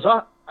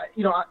got,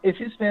 if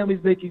his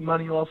family's making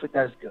money off it,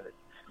 that's good.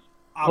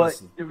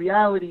 Obviously. But the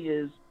reality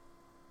is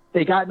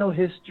they got no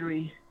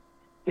history.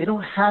 They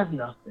don't have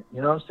nothing,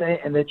 you know what I'm saying?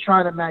 And they're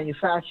trying to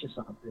manufacture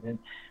something.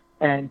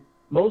 And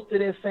most of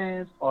their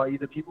fans are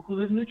either people who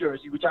live in New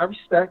Jersey, which I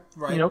respect,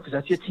 you know, because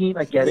that's your team.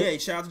 I get it. Yeah,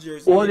 shout out to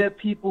Jersey. Or they're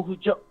people who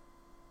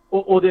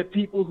or they're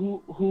people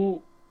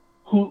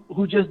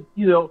who just,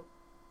 you know,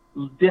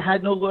 they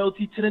had no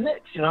loyalty to the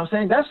Knicks. You know what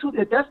I'm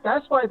saying?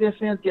 That's why their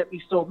fans get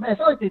me so mad. It's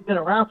not like they've been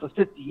around for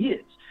 50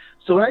 years.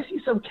 So when I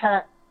see some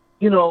cat,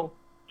 you know,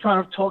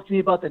 trying to talk to me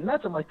about the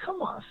Nets, I'm like,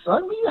 come on,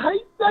 son, how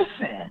you a Nets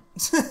fan?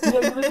 You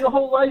know, you live your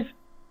whole life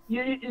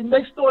you're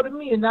next door to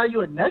me, and now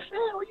you're a Nets fan?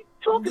 What are you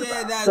talking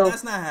about? Yeah,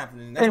 that's not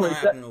happening. That's not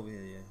happening over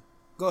here. Yeah.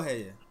 Go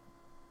ahead.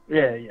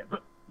 Yeah.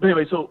 But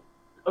anyway, so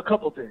a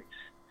couple things.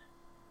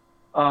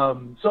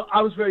 So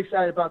I was very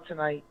excited about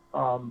tonight.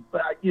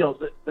 But you know,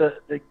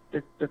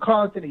 the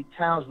Karl-Anthony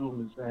Towns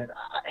rumors, man.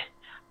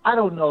 I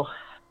don't know.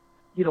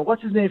 You know,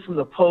 what's his name from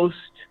the Post?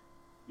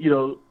 You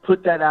know,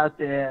 put that out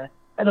there,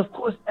 and of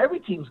course, every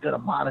team's gonna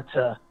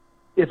monitor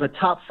if a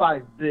top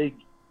 5 big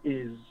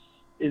is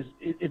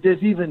if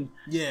there's even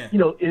you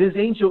know,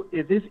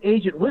 if this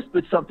agent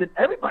whispered something,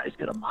 everybody's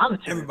gonna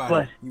monitor. Everybody,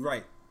 but you're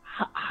right.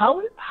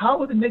 How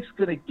are the Knicks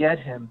gonna get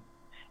him?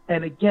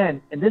 And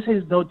again, and this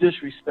is no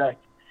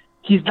disrespect,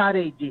 he's not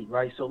AD,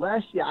 right? So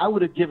last year I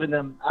would have given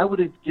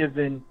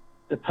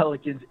the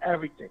Pelicans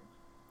everything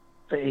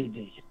for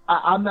AD.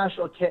 I'm not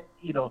sure,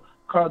 you know,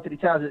 Karl-Anthony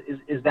Towns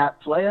is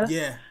that player.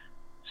 Yeah.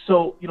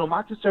 So, you know,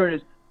 my concern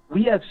is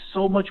we have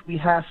so much we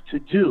have to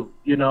do,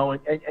 you know,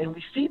 and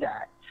we see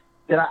that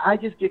I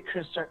just get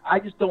concerned. I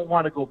just don't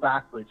want to go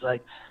backwards.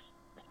 Like,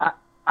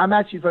 I'm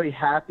actually very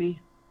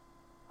happy.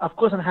 Of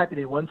course, I'm happy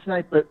they won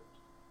tonight, but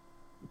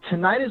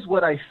tonight is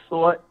what I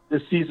thought the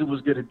season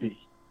was going to be.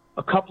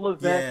 A couple of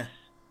vets,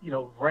 you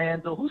know,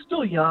 Randall, who's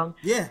still young,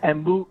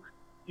 and Mook,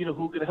 you know,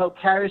 who are going to help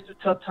carry us through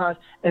tough times,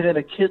 and then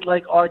a kid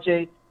like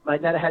RJ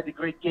might not have had the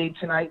great game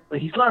tonight, but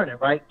he's learning,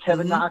 right?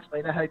 Kevin Knox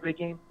might not have had a great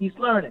game, he's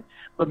learning.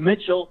 But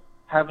Mitchell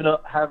having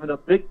a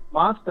big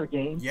monster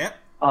game. Yep.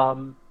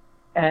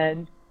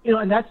 And you know,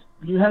 and that's,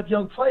 you have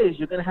young players,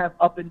 you're going to have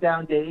up and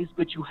down days,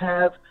 but you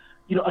have,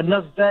 you know,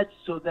 enough vets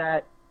so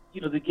that,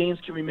 you know, the games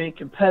can remain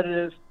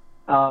competitive,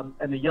 and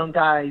the young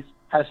guys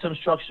have some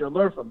structure to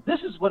learn from. This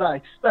is what I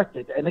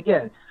expected. And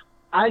again,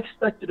 I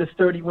expected a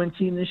 30-win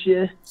team this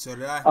year. So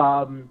did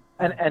I.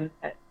 And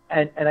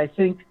I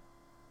think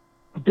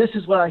this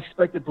is what I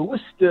expected. But we're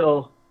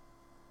still,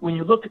 when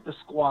you look at the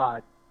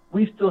squad,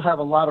 we still have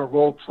a lot of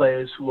role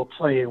players who are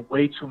playing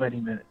way too many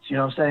minutes. You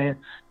know what I'm saying?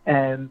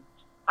 And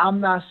I'm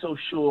not so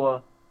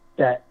sure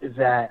that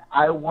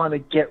I want to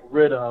get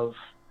rid of.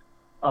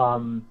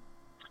 And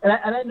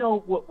I know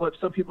what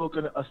some people are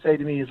going to say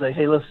to me is like,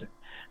 hey, listen,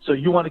 so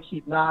you want to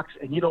keep Knox,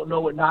 and you don't know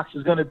what Knox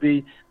is going to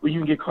be when you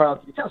can get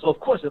Karl-Anthony Towns. So, of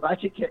course, if I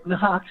could get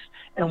Knox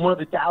and one of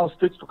the Dallas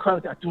picks for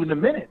Karl-Anthony, I'd do it in a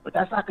minute. But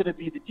that's not going to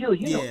be the deal.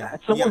 You know that.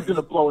 Someone's going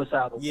to blow us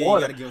out of the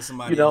water. You got to give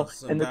somebody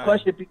else. And the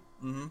question,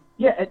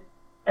 yeah,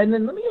 and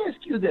then let me ask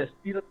you this.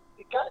 You know,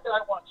 the guy that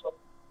I want to,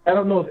 I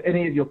don't know if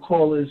any of your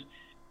callers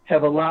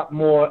have a lot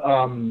more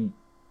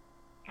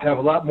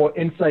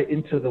insight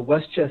into the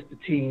Westchester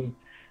team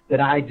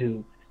than I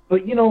do.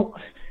 But, you know,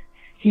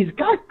 he's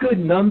got good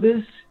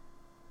numbers.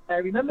 I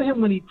remember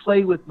him when he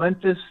played with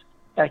Memphis.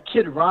 That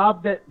kid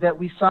Rob that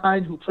we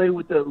signed, who played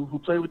with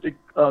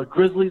the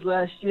Grizzlies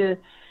last year.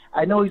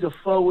 I know he's a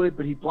forward,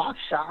 but he blocks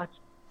shots.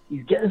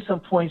 He's getting some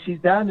points. He's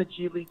down the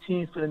G League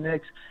team for the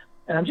Knicks,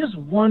 and I'm just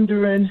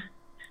wondering.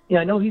 Yeah,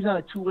 I know he's on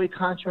a 2-way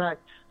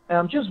contract, and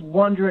I'm just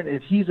wondering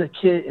if he's a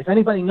kid. If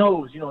anybody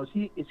knows, you know, is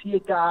he a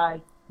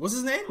guy? What's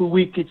his name? Who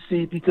we could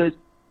see, because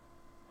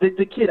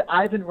the kid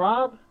Ivan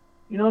Robb.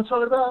 You know what I'm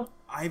talking about?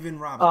 Ivan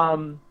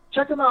Robb.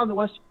 Check him out on the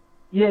West.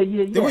 Yeah.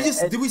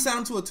 Did we sign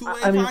him to a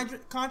 2-way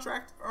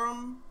contract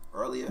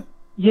earlier?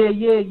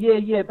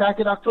 Yeah. Back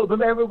in October.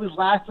 Remember, everyone was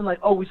laughing like,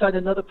 "Oh, we signed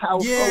another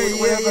power forward or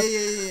whatever."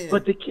 Yeah.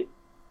 But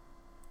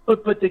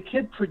the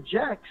kid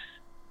projects.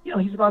 You know,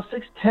 he's about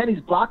 6'10".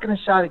 He's blocking a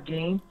shot a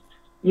game.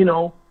 You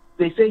know,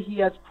 they say he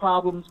has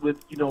problems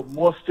with, you know,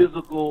 more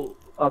physical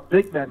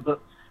big men.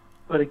 But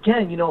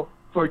again, you know,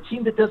 for a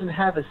team that doesn't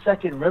have a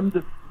second rim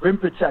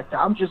protector,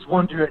 I'm just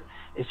wondering,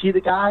 is he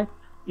the guy?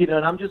 You know,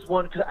 and I'm just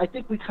wondering, because I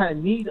think we kind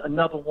of need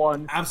another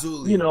one.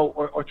 Absolutely. You know,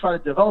 or try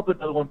to develop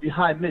another one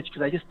behind Mitch,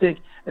 because I just think,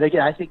 and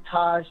again, I think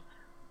Taj,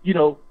 you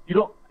know,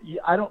 you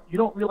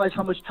don't realize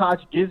how much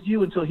Taj gives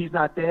you until he's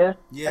not there.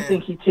 Yeah. I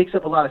think he takes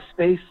up a lot of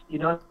space. You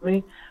know what I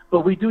mean?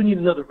 But we do need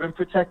another rim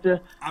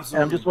protector. Absolutely.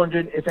 And I'm just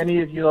wondering if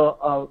any of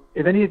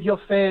your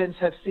fans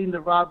have seen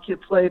the Rob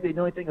kid play, if they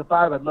know anything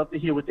about it. I'd love to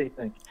hear what they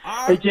think.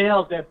 Hey,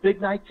 JL, that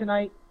big night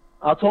tonight.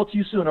 I'll talk to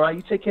you soon. All right,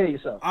 you take care of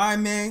yourself. All right,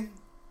 man.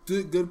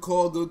 Good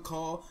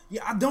call.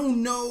 Yeah, I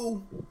don't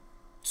know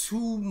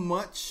too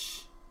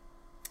much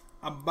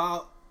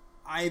about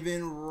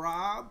Ivan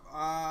Robb.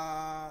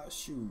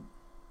 Shoot.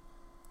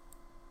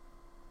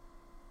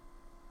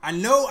 I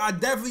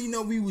definitely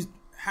know we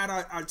had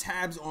our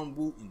tabs on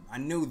Wooten. I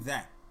know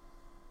that.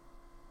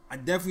 I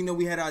definitely know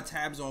we had our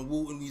tabs on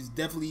Wooten. We was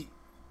definitely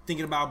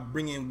thinking about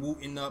bringing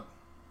Wooten up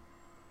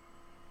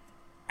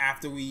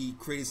after we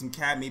created some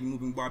cap, maybe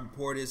moving Bobby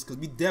Portis, because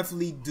we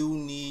definitely do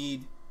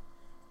need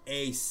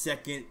a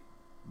second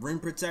rim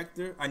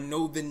protector. I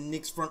know the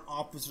Knicks front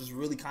office was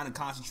really kind of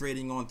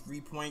concentrating on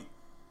three-point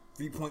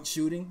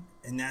shooting,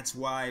 and that's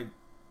why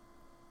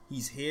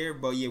he's here.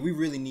 But yeah, we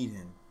really need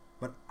him.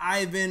 But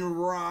Ivan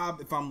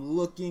Robb, if I'm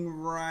looking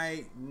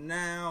right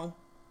now,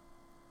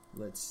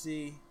 let's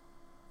see.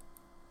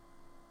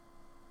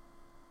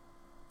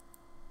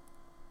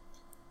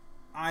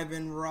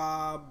 Ivan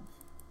Robb,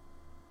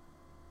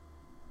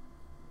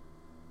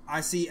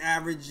 I see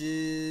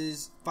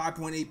averages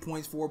 5.8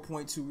 points,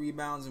 4.2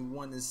 rebounds, and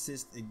 1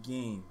 assist a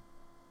game.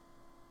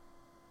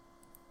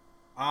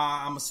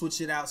 I'm going to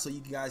switch it out so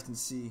you guys can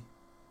see.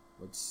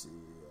 Let's see.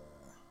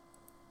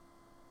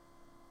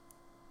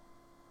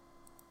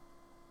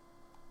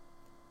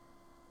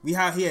 We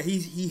have here,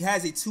 he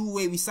has a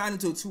two-way, we signed him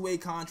to a two-way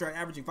contract,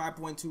 averaging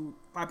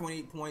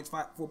 5.8 points,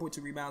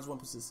 4.2 rebounds,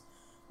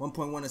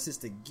 1.1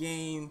 assists a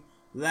game.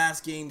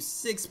 Last game,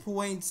 6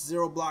 points,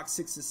 0 blocks,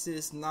 6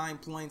 assists, 9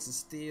 points, a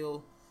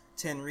steal,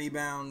 10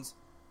 rebounds.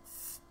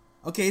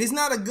 Okay, he's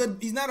not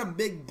a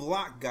big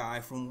block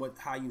guy from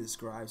how you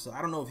describe. So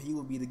I don't know if he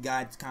would be the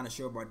guy to kind of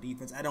show up our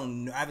defense. I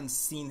don't know. I haven't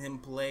seen him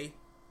play.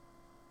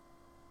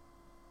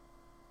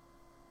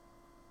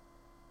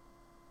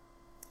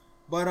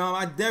 But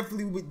I would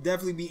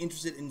definitely be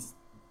interested in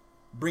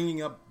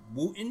bringing up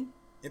Wooten,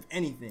 if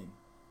anything.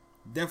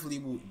 Definitely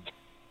Wooten.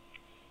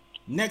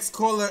 Next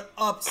caller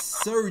up,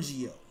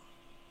 Sergio.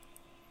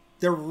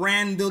 The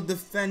Randall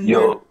defender.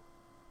 Yo.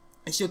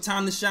 It's your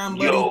time to shine,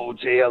 buddy. Yo,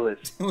 Jay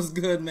Ellis. What's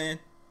good, man?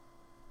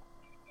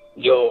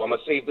 Yo, I'm going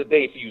to save the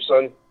day for you,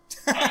 son.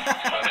 We are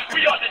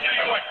the New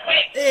York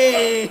Knicks.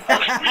 Hey. We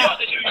are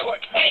the New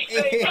York Knicks.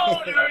 Hey.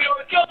 Go New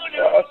York, go New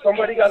York.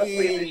 Somebody got to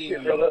play this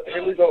shit, brother.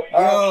 Here we go.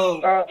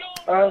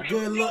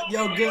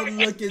 Good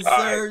looking,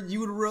 sir.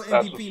 You the real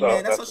MVP,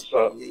 man. That's what's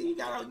up. You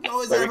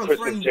always Merry have a Christmas,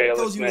 friend Jay who Ellis,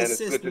 throws you an man.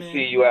 assist, It's good to man.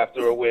 see you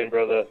after a win,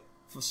 brother.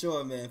 For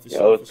sure, man. For Yo,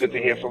 sure. it's good to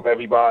hear from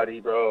everybody,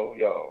 bro.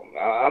 Yo,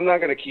 I'm not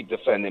going to keep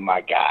defending my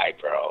guy,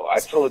 bro. I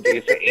told you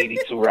it's an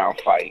 82-round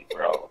fight,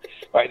 bro.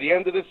 By the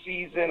end of the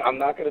season, I'm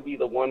not going to be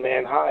the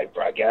one-man hive,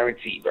 bro. I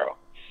guarantee, bro.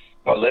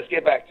 But let's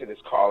get back to this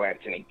Karl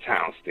Anthony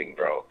Towns thing,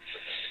 bro.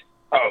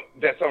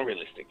 That's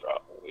unrealistic, bro.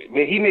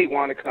 He may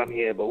want to come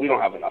here, but we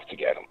don't have enough to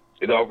get him.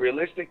 The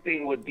realistic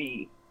thing would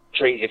be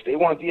trade. If they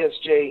want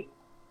DSJ,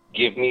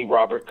 give me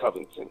Robert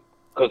Covington.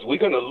 Because we're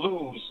going to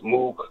lose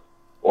Mook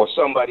or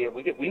somebody.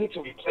 We need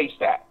to replace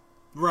that.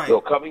 Right. So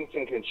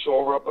Covington can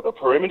shore up the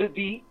perimeter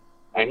D,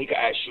 and he can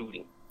add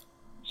shooting.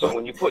 So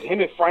when you put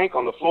him and Frank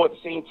on the floor at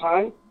the same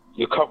time,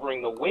 you're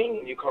covering the wing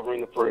and you're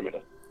covering the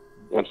perimeter.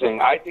 You know what I'm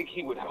saying? I think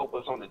he would help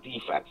us on the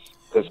defense.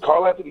 Because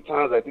Karl Anthony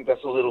Towns, I think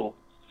that's a little...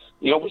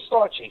 we're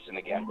star chasing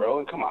again, bro.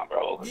 And come on,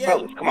 bro. Yeah,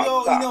 Fellas, come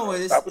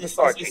on. Stop with the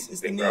star chasing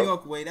it's the thing, New bro.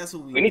 York way. That's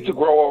what We need to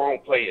grow our own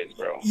players,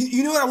 bro.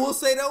 You know what I will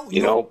say though?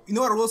 You know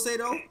what I will say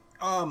though?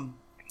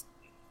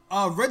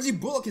 Reggie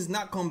Bullock has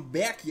not come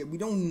back yet. We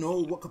don't know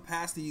what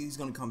capacity he's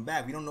going to come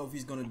back. We don't know if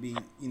he's going to be,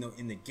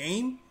 in the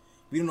game.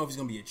 We don't know if he's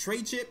going to be a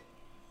trade chip.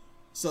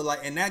 So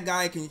and that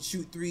guy can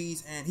shoot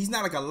threes, and he's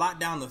not like a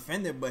lockdown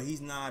defender, but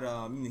he's not,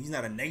 he's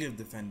not a negative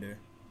defender.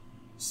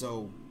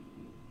 So,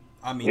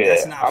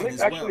 that's an option I'm as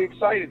actually well.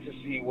 excited to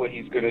see what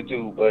he's going to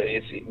do, but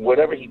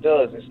whatever he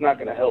does, it's not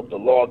going to help the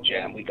log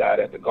jam we got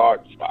at the guard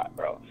spot,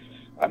 bro.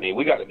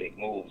 We got to make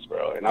moves,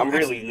 bro. And I'm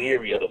really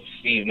leery of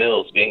Steve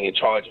Mills being in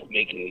charge of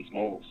making these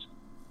moves.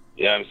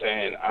 You know what I'm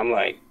saying? I'm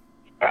like,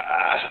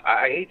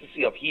 I hate to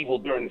see upheaval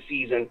during the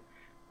season,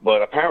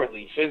 but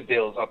apparently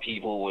Fizdale's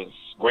upheaval was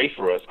great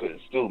for us because,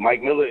 dude,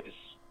 Mike Miller is,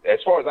 as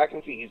far as I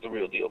can see, he's the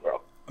real deal,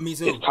 bro.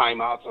 His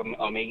timeouts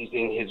are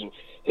amazing.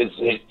 His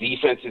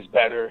defense is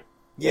better.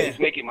 Yeah. He's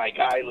making my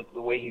guy look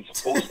the way he's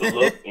supposed to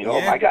look.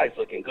 My guy's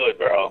looking good,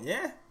 bro.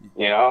 Yeah.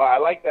 I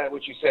like that,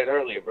 what you said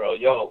earlier, bro.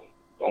 Yo,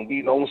 don't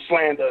be no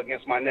slander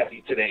against my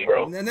nephew today,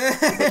 bro.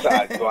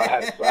 Besides, so I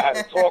had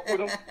to talk with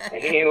him,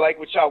 and he didn't like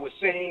what y'all was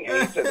saying,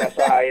 and he said, that's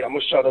all right, I'm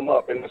going to shut him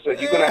up. And I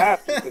said, you're going to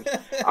have to, because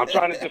I'm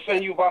trying to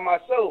defend you by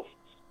myself.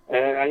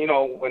 And,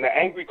 when the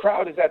angry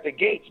crowd is at the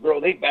gates,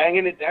 bro, they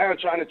banging it down,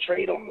 trying to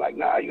trade him. Like,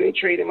 nah, you ain't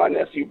trading my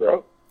nephew,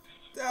 bro.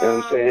 You know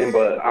what I'm saying?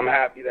 But I'm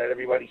happy that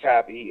everybody's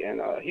happy, and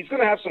he's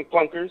going to have some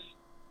clunkers.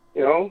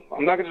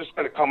 I'm not just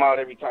going to come out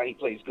every time he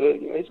plays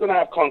good. He's going to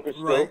have clunkers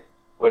still.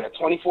 But at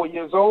 24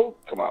 years old,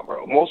 come on,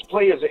 bro. Most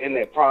players are in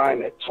their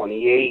prime at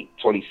 28,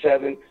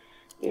 27.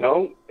 You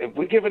know, if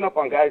we're giving up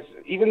on guys,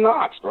 even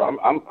Knox, bro,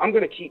 I'm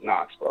going to keep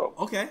Knox, bro.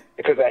 Okay.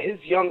 Because at his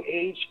young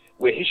age,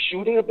 with his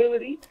shooting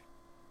ability,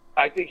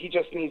 I think he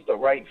just needs the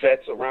right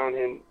vets around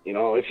him. You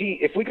know,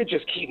 if we could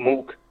just keep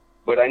Mook,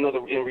 but I know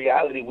that in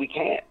reality we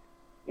can't.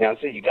 You know what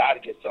I'm saying? You got to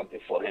get something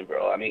for him,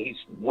 bro. I mean, he's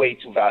way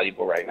too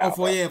valuable right now.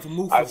 For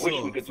Mook, I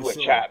wish we could do a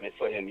Chapman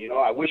for him, you know?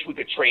 I wish we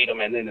could trade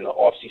him and then in the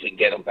offseason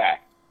get him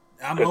back.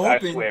 Because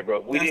I swear,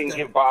 bro, if we didn't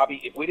give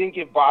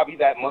Bobby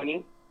that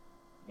money,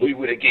 we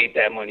would have gave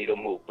that money to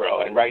Mook,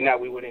 bro. And right now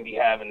we wouldn't be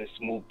having this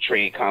Mook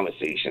trade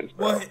conversations,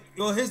 bro.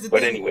 Well, here's the thing.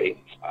 But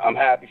anyway, I'm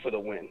happy for the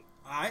win.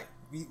 All right.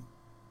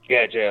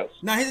 Yeah, Jails.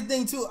 Now, here's the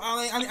thing, too.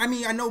 I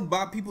mean, I know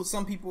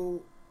some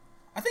people,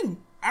 I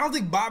don't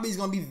think Bobby's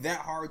going to be that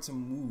hard to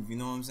move, you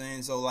know what I'm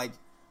saying? So, like,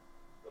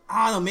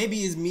 I don't know,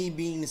 maybe it's me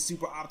being a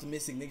super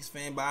optimistic Knicks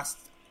fan, but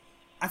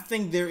I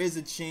think there is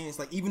a chance,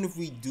 like, even if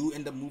we do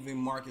end up moving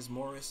Marcus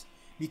Morris,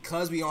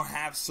 because we don't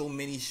have so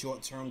many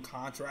short-term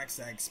contracts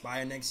that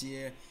expire next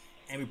year,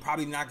 and we're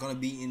probably not going to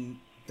be in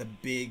the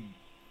big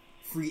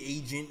free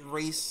agent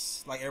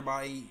race like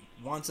everybody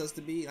wants us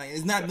to be. Like,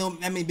 it's not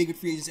that many bigger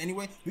free agents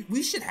anyway.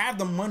 We should have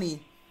the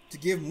money to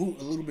give Mook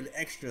a little bit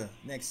extra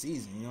next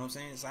season. You know what I'm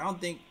saying? So I don't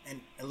think in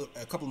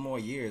a couple more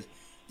years,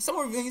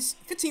 somewhere between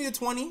 15 to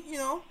 20, you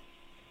know,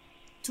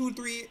 2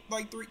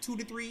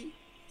 to 3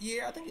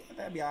 year. I think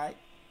that'd be all right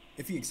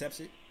if he accepts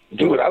it.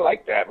 Dude, I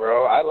like that,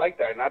 bro. I like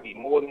that, and I'd be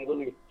more than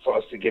willing for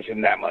us to give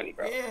him that money,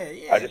 bro.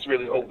 Yeah. I just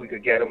really hope we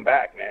could get him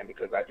back, man,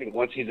 because I think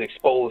once he's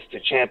exposed to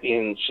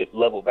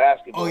championship-level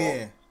basketball,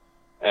 and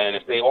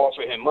if they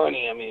offer him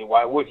money, I mean,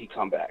 why would he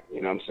come back?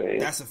 You know what I'm saying?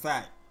 That's a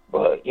fact.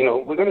 But, you know,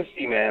 we're going to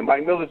see, man.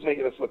 Mike Miller's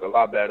making us look a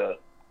lot better,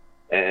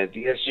 and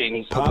DSJ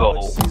needs to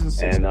go,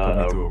 and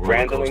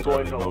Randall ain't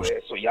going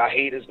nowhere, so y'all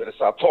haters better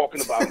stop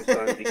talking about him,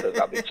 son, because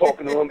I've been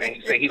talking to him, and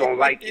he said he don't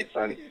like it,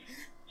 son.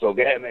 So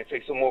go ahead, man.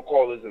 Take some more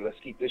callers and let's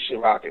keep this shit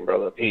rocking,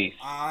 brother. Peace.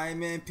 All right,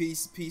 man.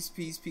 Peace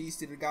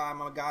to the guy.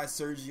 My guy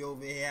Sergio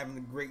over here having a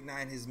great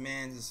night. His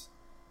man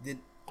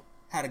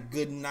had a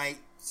good night.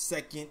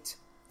 Second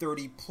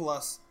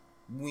 30-plus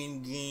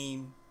win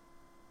game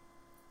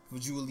for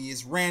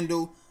Julius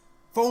Randle.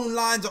 Phone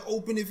lines are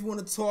open if you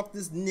want to talk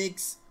this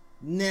Knicks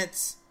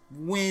Nets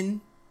win.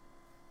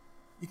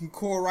 You can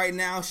call right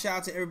now. Shout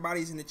out to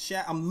everybody who's in the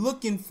chat. I'm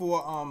looking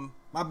for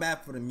my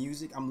bad for the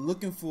music. I'm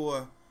looking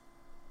for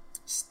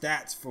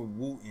stats for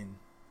Wooten,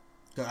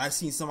 because I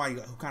seen somebody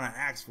who kind of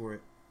asked for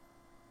it,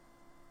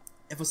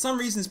 and for some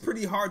reason it's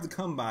pretty hard to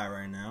come by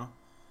right now.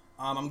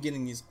 I'm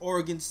getting his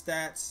Oregon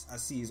stats. I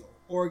see his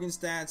Oregon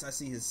stats. I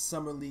see his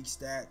summer league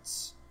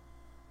stats,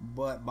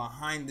 but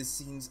behind the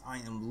scenes I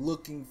am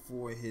looking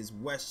for his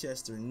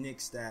Westchester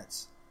Knicks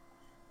stats,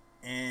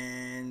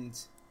 and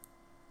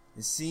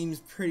it seems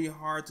pretty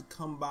hard to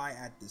come by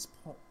at this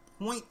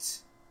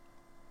point.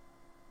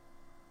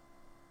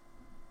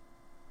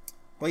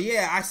 But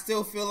yeah, I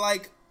still feel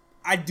like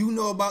I do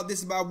know about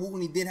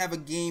Wooten. He did have a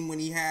game when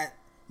he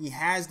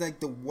has like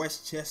the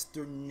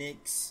Westchester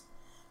Knicks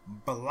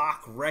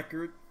block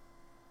record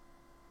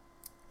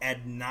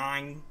at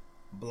 9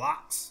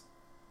 blocks.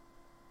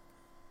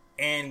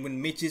 And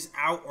when Mitch is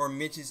out or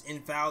Mitch is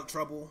in foul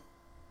trouble,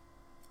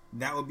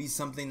 that would be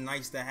something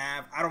nice to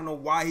have. I don't know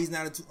why he's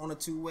not on a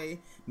two-way.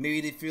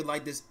 Maybe they feel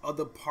like there's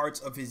other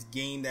parts of his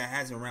game that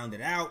hasn't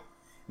rounded out.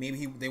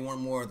 Maybe they want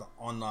more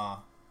on the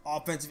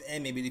offensive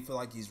end. Maybe they feel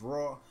like he's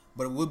raw,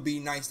 but it would be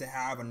nice to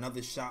have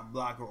another shot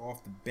blocker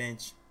off the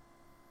bench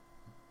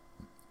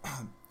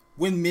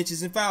when Mitch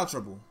is in foul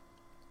trouble.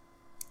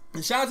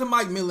 And shout out to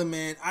Mike Miller,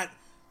 man.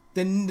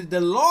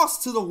 The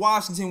loss to the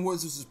Washington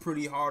Wizards was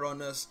pretty hard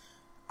on us.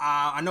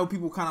 I know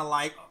people kind of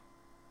like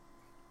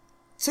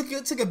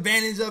took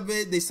advantage of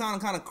it. They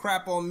sound kind of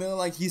crap on Miller.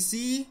 Like, you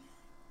see,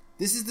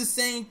 this is the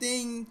same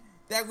thing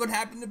that would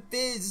happen to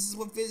Fizz. This is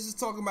what Fizz is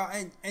talking about.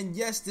 And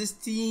yes, this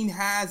team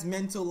has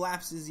mental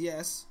lapses,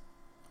 yes.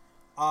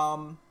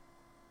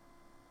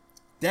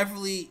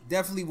 Definitely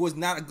was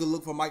not a good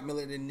look for Mike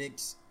Miller and the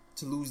Knicks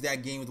to lose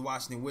that game with the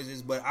Washington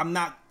Wizards. But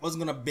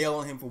wasn't going to bail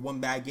on him for one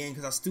bad game,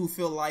 because I still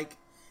feel like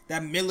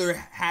that Miller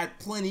had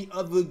plenty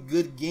other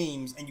good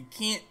games, and you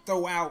can't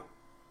throw out,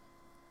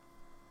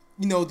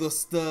 you know, the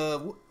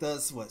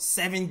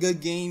 7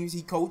 good games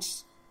he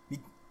coached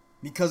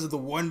because of the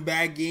one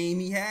bad game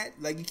he had.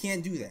 Like, you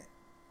can't do that.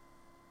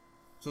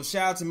 So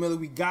shout out to Miller.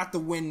 We got the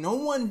win. No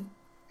one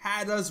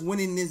had us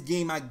winning this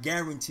game, I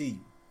guarantee you.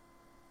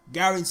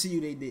 Guarantee you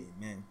they did,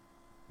 man.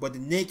 But the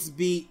Knicks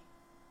beat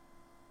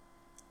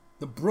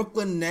the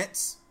Brooklyn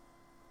Nets,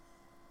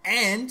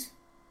 and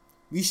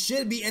we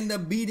should end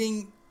up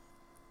beating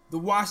the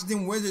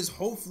Washington Wizards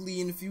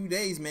hopefully in a few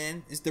days,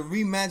 man. It's the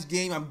rematch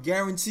game. I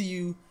guarantee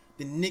you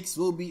the Knicks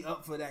will be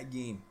up for that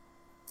game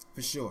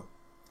for sure.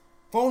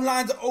 Phone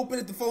lines are open.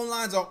 If the phone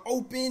lines are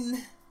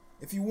open,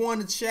 if you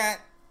want to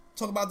chat,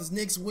 talk about this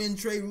Knicks win,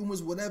 trade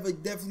rumors, whatever,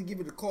 definitely give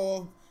it a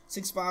call.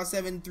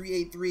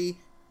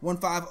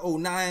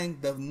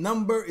 657-383-1509. The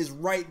number is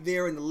right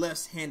there in the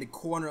left-handed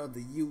corner of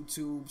the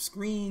YouTube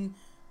screen.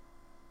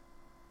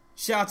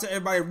 Shout out to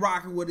everybody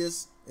rocking with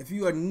us. If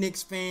you're a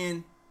Knicks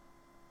fan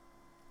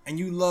and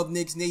you love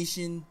Knicks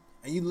Nation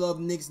and you love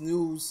Knicks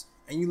news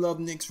and you love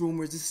Knicks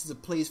rumors, this is a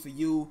place for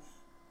you.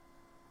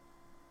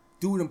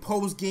 Do it in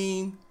post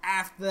game,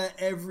 after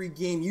every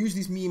game. Usually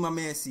it's me and my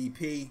man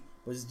CP,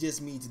 but it's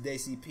just me today.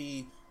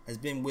 CP has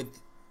been with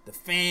the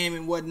fam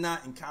and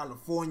whatnot in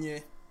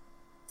California.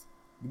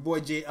 Your boy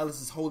Jay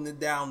Ellis is holding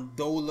it down.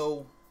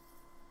 Dolo.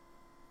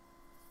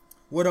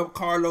 What up,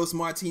 Carlos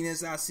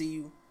Martinez? I see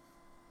you.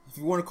 If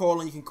you want to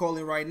call in, you can call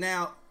in right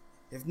now.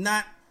 If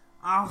not,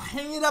 I'll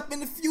hang it up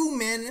in a few,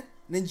 man,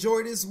 and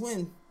enjoy this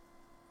win.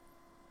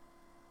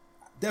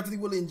 Definitely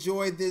will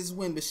enjoy this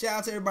win. But shout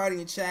out to everybody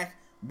in chat.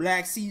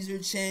 Black Caesar,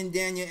 Chen,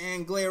 Daniel,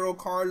 Anglero,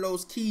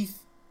 Carlos,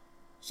 Keith.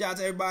 Shout out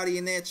to everybody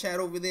in that chat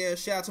over there.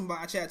 Shout out to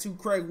my chat too,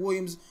 Craig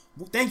Williams.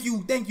 Thank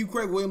you,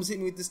 Craig Williams. Hit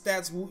me with the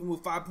stats. Wooten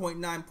with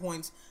 5.9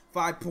 points,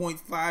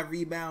 5.5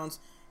 rebounds,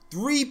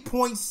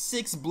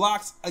 3.6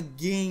 blocks a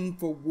game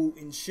for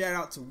Wooten. Shout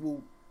out to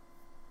Woot.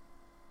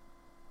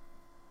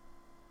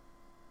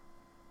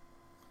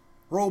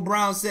 Roll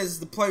Brown says it's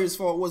the player's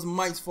fault. It wasn't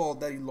Mike's fault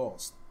that he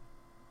lost.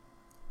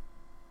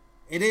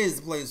 It is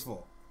the player's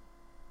fault.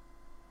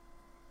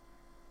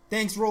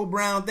 Thanks, Roll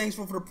Brown. Thanks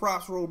for the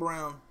props, Roll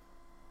Brown.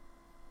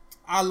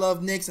 I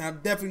love Knicks, and I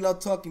definitely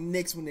love talking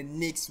Knicks when the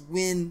Knicks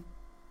win.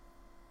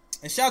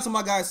 And shout out to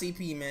my guy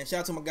CP, man.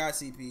 Shout out to my guy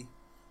CP.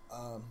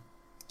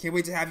 Can't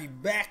wait to have you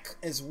back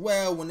as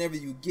well whenever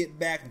you get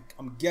back.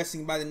 I'm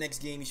guessing by the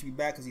next game you should be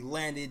back because he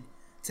landed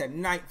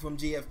tonight from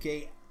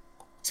JFK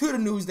to the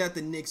news that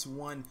the Knicks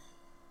won.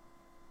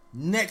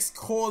 Next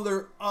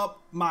caller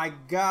up, my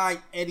guy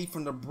Eddie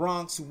from the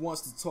Bronx, who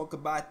wants to talk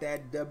about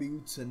that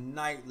W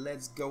tonight.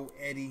 Let's go,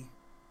 Eddie.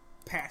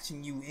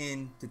 Patching you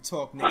in to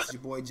talk next.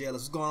 Your boy Jay.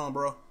 What's going on,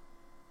 bro?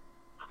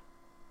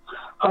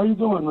 How you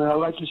doing, man? I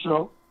like your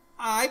show.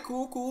 All right,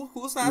 cool.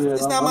 It's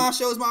not my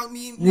show. It's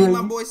me and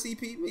my boy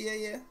CP. But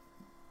yeah.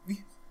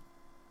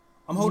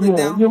 I'm holding it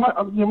down.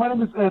 My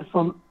name is Ed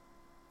from.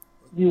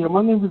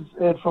 My name is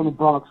Ed from the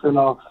Bronx, and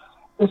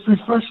it's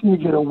refreshing to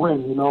get a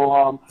win.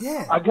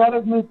 Yeah. I gotta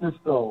admit this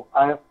though.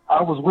 I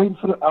was waiting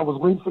for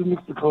the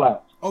Knicks to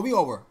collapse. Oh, we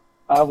over.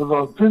 I was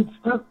on pins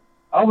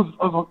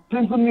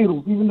and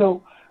needles, even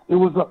though it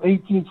was up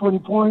 18, 20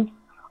 points.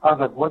 I was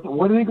like,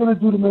 what are they gonna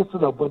do to mess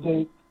it up? But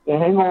they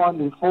hang on,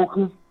 they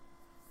focus,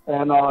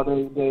 and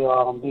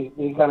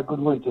they got a good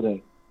win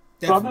today.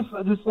 Definitely. So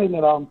I'm just saying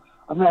that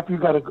I'm happy you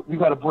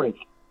got a break.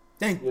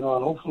 Thank you. And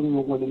hopefully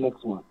we'll win the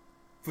next one.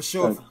 For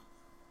sure. Thanks.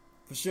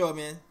 For sure,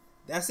 man.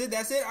 That's it.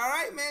 All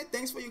right, man.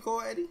 Thanks for your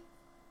call, Eddie.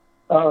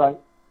 All right.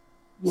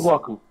 You're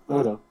welcome.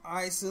 Later. All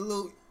right,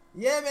 salute.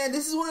 Yeah, man,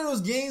 this is one of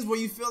those games where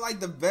you feel like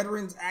the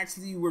veterans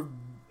actually were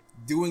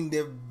doing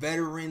their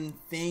veteran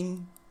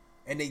thing,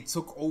 and they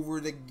took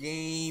over the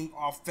game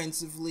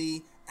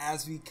offensively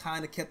as we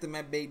kind of kept them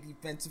at bay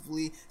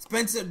defensively.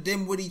 Spencer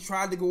Dinwiddie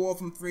tried to go off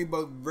from three,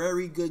 but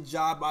very good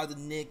job by the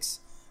Knicks.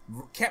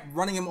 Kept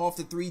running him off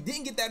the three.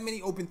 Didn't get that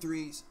many open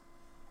threes.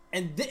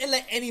 And didn't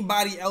let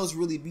anybody else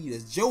really beat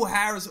us. Joe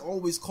Harris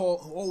always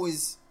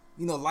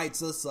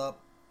lights us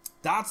up.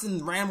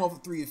 Dotson ran off a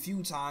three a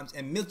few times,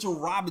 and Mitchell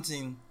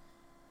Robinson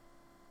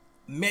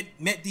met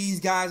these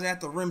guys at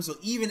the rim. So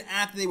even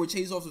after they were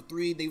chased off the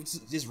three, they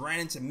just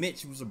ran into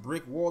Mitch, who was a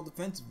brick wall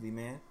defensively,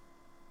 man.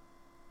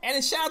 And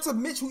then shout out to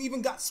Mitch, who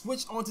even got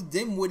switched onto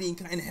Dinwiddie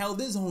and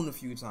held his own a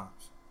few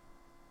times.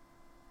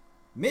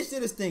 Mitch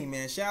did his thing,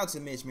 man. Shout out to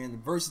Mitch, man. The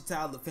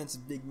versatile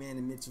defensive big man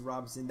in Mitchell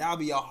Robinson. That would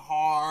be a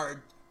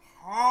hard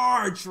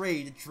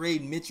trade to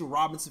trade Mitchell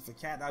Robinson for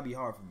Cat. That'd be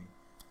hard for me.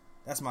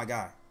 That's my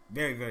guy.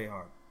 Very, very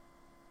hard.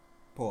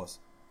 Pause.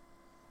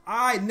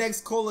 Alright,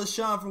 next caller,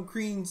 Sean from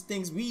Queens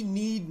thinks we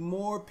need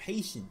more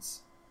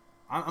patience.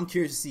 I'm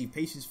curious to see.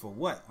 Patience for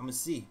what? I'm gonna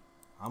see.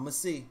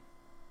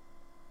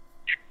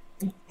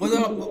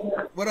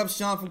 What up,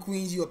 Sean from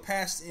Queens? You are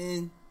passed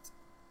in.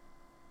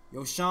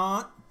 Yo,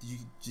 Sean.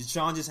 Did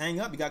Sean just hang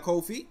up? You got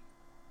cold feet?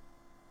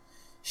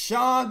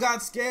 Sean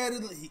got scared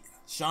of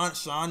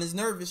Sean is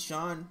nervous.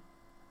 Sean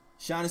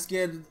is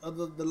scared of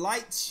the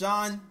lights.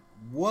 Sean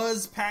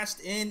was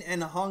patched in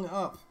and hung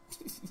up.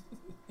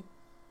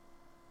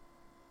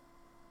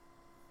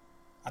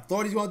 I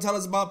thought he was going to tell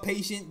us about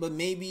patient, but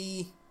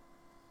maybe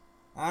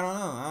I don't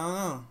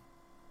know.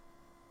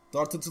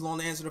 Thought it took too long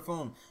to answer the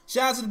phone.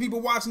 Shout out to the people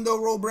watching though.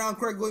 Roll Brown,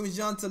 Craig Williams,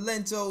 John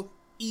Talento,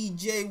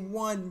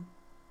 EJ1,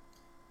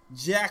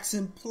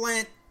 Jackson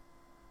Plant,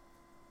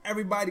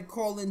 everybody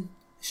calling.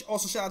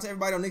 Also shout out to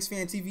everybody on Knicks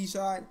Fan TV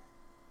side.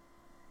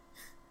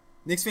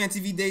 Knicks Fan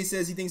TV Day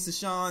says he thinks the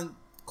Sean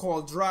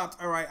call dropped.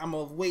 Alright, I'm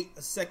going to wait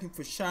a second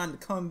for Sean to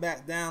come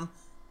back down.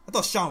 I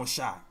thought Sean was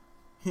shy.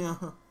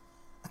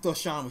 I thought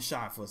Sean was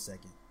shy for a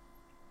second.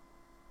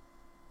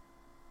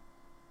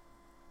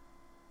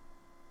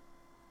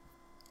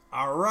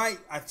 Alright,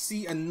 I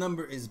see a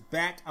number is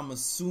back. I'm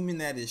assuming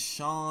that is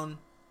Sean.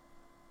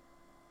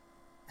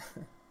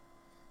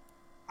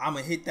 I'm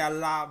going to hit that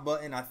live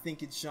button. I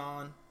think it's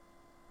Sean.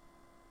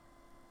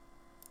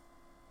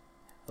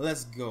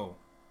 Let's go.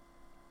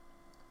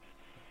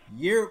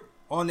 You're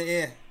on the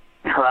air.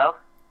 Hello?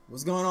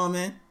 What's going on,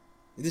 man?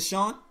 Is this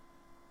Sean?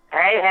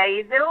 Hey, how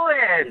you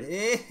doing?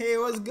 Hey,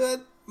 what's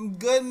good? I'm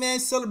good, man.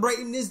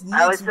 Celebrating this Knicks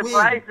I was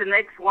surprised the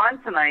Knicks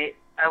won tonight.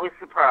 I was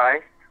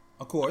surprised.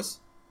 Of course.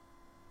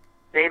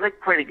 They look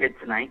pretty good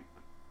tonight.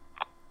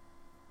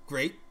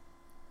 Great.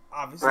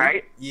 Obviously.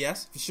 Right?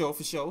 Yes, for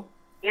sure.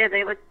 Yeah,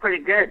 they look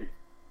pretty good.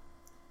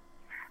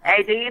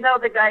 Hey, do you know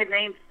the guy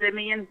named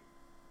Simeon?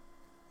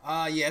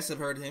 Yes, I've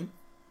heard of him.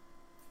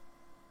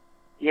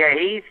 Yeah,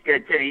 he's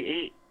good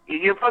too.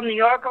 You from New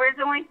York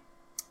originally?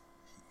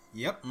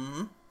 Yep.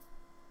 Mm-hmm.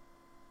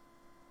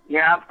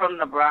 Yeah, I'm from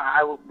the Bronx.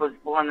 I was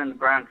born in the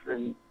Bronx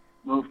and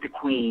moved to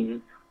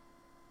Queens.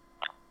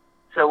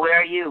 So where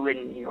are you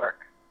in New York?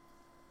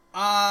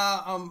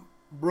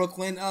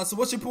 Brooklyn. So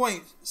what's your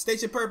point?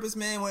 State your purpose,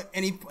 man.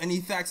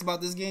 Any facts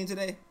about this game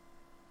today?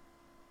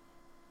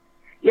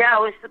 Yeah, I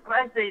was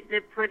surprised they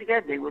did pretty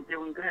good. They were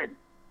doing good.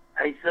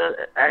 I saw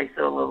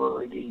a little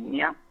of the game.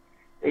 Yeah,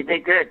 they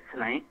did good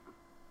tonight.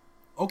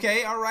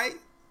 Okay, all right,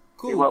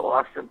 cool. They were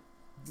awesome.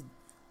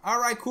 All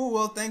right, cool.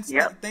 Well, thanks.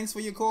 Yep. Thanks for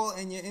your call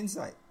and your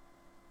insight.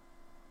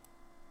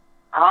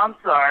 I'm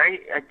sorry,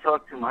 I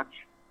talk too much.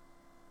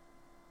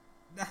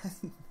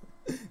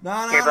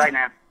 No. Okay, bye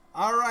now.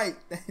 All right,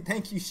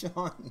 thank you,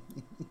 Sean.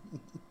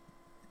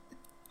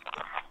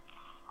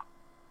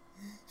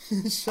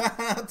 Shout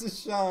out to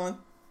Sean.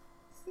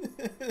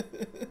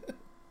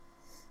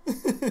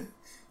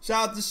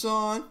 Shout out to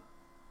Sean.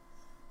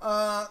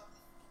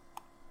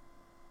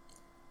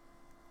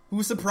 Who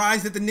was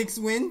surprised that the Knicks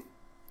win?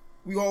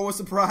 We all were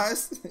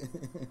surprised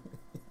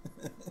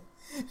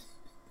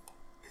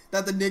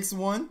that the Knicks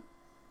won.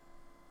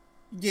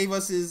 He gave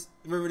us his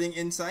riveting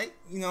insight,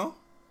 you know.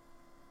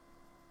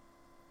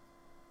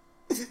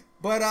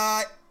 But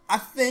I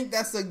think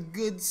that's a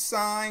good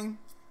sign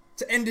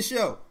to end the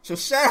show. So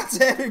shout out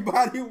to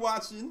everybody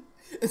watching.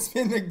 It's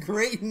been a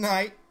great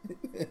night.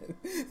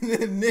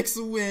 The Knicks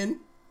win.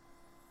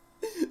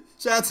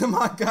 Shout out to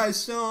my guy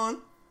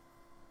Sean.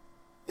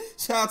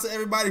 Shout out to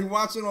everybody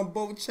watching on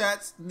both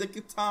chats. Nick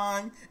of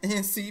Time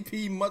and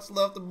CP. Much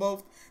love to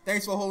both.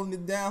 Thanks for holding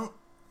it down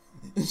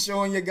and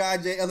showing your guy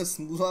Jay Ellis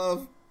some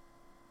love.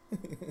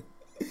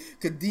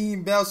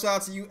 Kadeem Bell,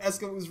 shout out to you.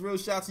 Esco was real,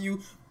 shout out to you.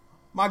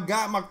 My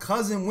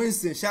cousin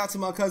Winston. Shout out to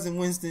my cousin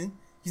Winston.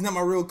 He's not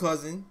my real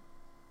cousin,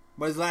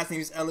 but his last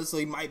name is Ellis, so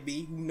he might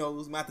be. Who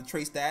knows? I'm going to have to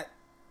trace that.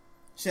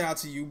 Shout out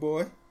to you,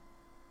 boy.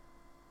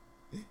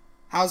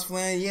 House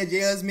Flan, yeah,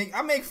 JLS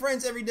I make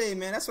friends every day,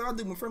 man. That's what I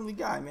do. I'm a friendly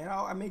guy, man.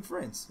 I make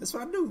friends. That's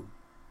what I do.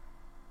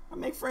 I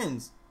make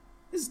friends.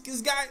 This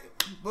guy,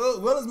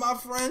 Will is my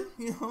friend.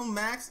 You know,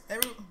 Max,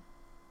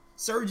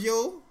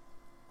 Sergio.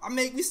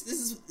 This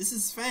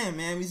is fam,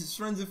 man. This is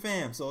friends and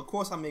fam. So of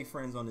course I make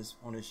friends on this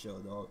show,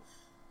 dog.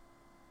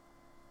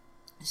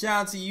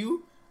 Shout out to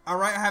you. All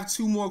right, I have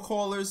 2 more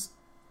callers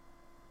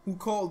who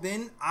called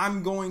in.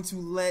 I'm going to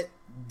let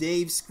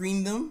Dave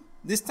screen them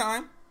this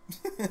time.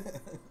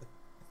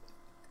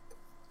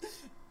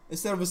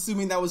 Instead of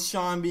assuming that was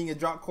Sean being a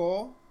drop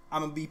call,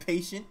 I'm going to be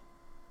patient.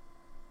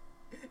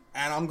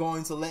 And I'm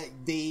going to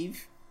let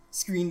Dave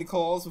screen the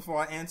calls before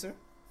I answer.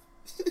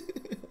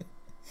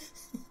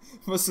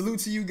 But salute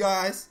to you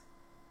guys.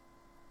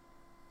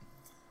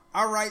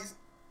 All right.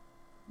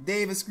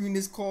 Dave has screened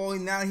this call,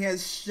 and now he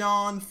has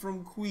Sean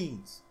from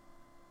Queens.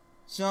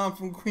 Sean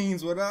from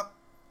Queens, what up?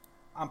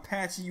 I'm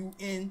patching you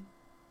in.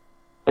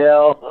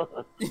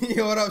 Yo.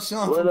 Yo, what up,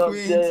 Sean what from up,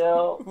 Queens?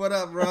 JL? What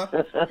up, bro?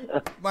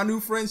 My new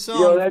friend, Sean.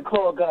 Yo, that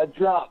call got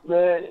dropped,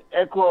 man.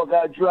 That call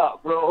got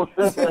dropped, bro.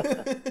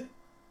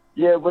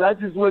 Yeah, but I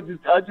just want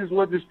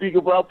to speak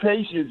about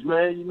patience,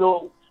 man. You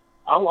know,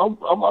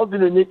 I've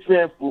been a Knicks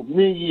fan for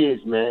many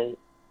years, man.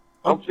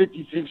 I'm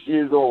 56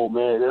 years old,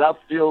 man, and I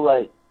feel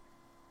like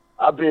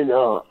I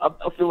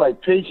feel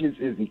like patience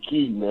is the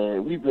key,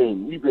 man. We've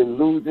been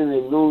losing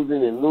and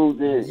losing and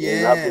losing, yeah.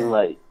 And I've been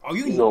like,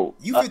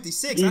 you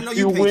 56. I know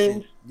you patient.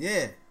 Wins,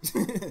 yeah.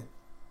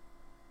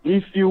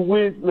 These few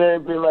wins,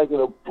 man, been like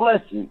a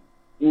blessing,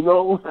 you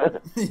know.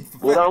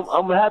 But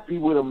I'm happy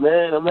with them,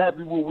 man. I'm happy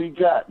with what we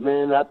got,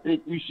 man. I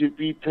think we should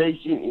be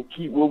patient and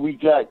keep what we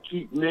got.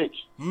 Keep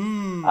Mitch.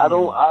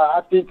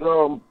 I think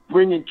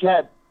bringing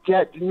Cat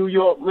to New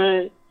York,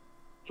 man,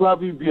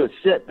 probably be a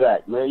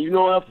setback, man. You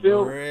know how I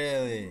feel?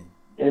 Really?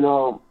 And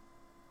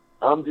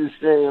I'm just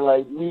saying,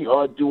 like, we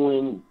are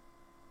doing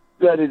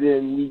better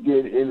than we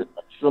did in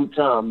some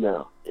time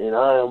now, and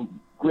I am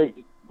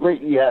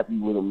greatly happy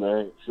with them,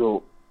 man.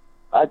 So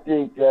I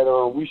think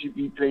that we should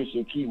be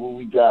patient, keep what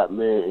we got,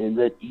 man, and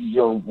let these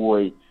young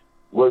boys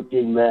work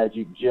their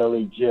magic,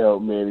 gel,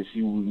 man, and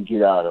see what we can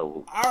get out of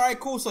them. All right,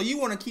 cool. So you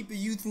want to keep the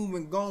youth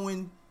movement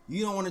going.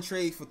 You don't want to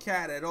trade for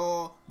Cat at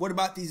all. What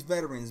about these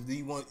veterans? Do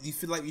you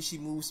feel like we should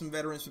move some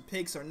veterans for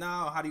picks or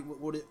now? How do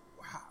you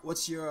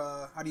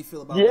how do you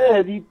feel about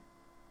that? Yeah,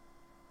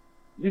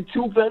 the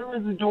 2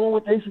 veterans are doing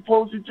what they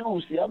supposed to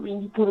do. See, I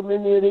mean, you put them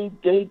in there,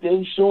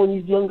 they showing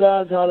these young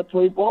guys how to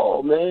play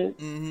ball, man.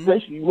 Mm-hmm.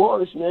 Especially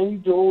Morris, man. You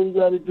doing what you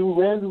got to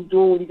do. Randall's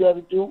doing what he got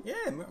to do.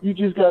 Yeah, man. You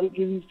just got to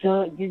give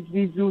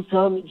these dudes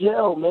time to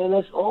gel, man.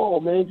 That's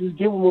all, man. Just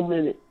give them a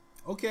minute.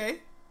 Okay.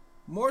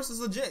 Morris is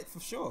legit for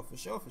sure.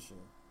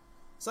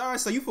 So, all right,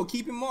 so you for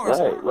keeping Morris?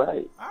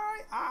 Right. All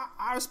right,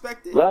 I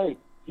respect it. Right.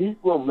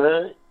 Keep him,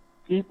 man.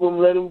 Keep him.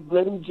 Let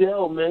him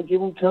gel, man.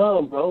 Give him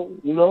time, bro.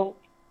 You know.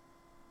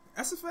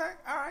 That's a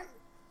fact. All right.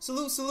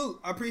 Salute.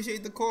 I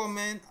appreciate the call,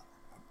 man.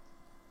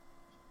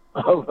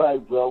 All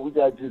right, bro. We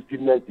got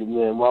disconnected,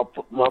 man. My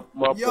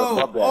bad,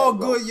 all bro.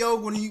 good, yo.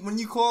 When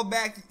you call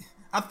back,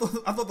 I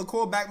thought the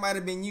call back might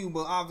have been you,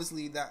 but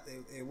obviously that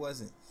it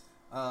wasn't.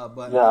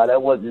 But nah,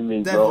 that wasn't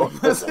me, bro.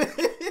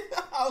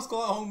 I was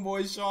calling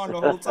homeboy Sean the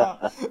whole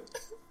time.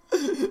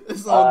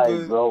 It's all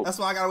good, bro. That's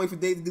why I gotta wait for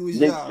Dave to do his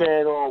Knicks job.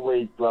 fan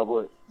always, brother.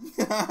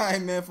 All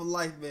right, man, for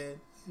life, man.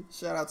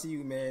 Shout out to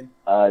you, man.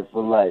 All right,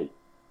 for life.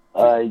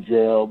 All right,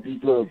 JL. Be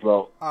good,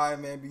 bro. All right,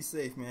 man. Be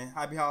safe, man.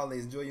 Happy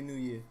holidays. Enjoy your new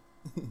year.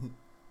 Same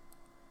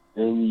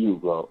to you,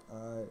 bro.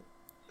 All right.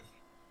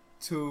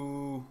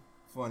 Too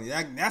funny.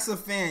 That's a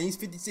fan. He's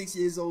 56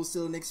 years old,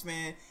 still a Knicks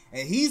fan,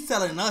 and he's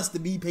telling us to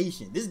be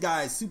patient. This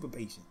guy is super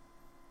patient.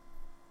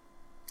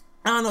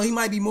 I don't know. He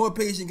might be more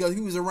patient because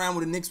he was around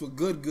when the Knicks were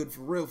good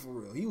for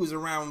real. He was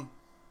around.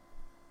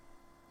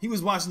 He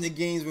was watching the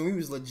games when we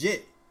was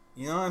legit.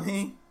 You know what I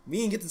mean? We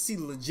didn't get to see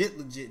the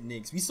legit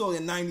Knicks. We saw the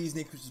 90s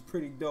Knicks, which was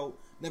pretty dope.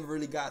 Never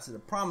really got to the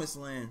promised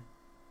land.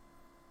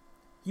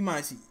 He might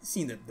have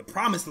seen the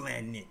promised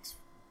land Knicks.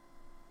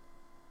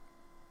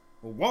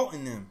 But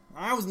Walton them.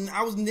 I was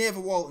there for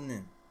Walton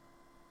them.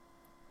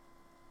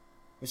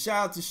 But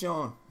shout out to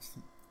Sean.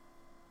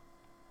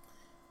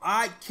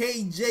 Alright,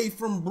 KJ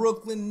from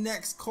Brooklyn,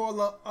 next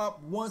caller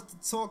up, wants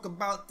to talk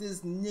about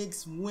this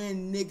Knicks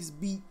win. Knicks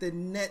beat the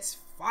Nets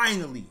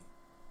finally.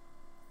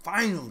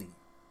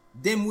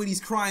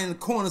 Dimwitty's crying in the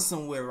corner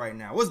somewhere right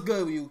now. What's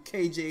good with you,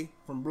 KJ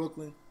from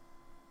Brooklyn?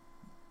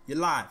 You're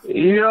live.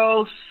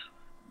 Yo,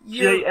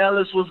 Jay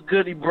Ellis, what's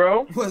goody,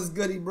 bro? What's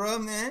goody, bro,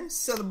 man?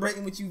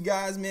 Celebrating with you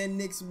guys, man.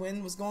 Knicks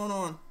win. What's going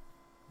on?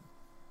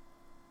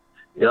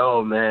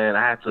 Yo, man,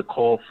 I had to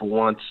call for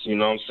once, you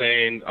know what I'm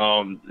saying?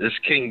 It's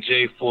King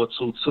J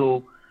 422.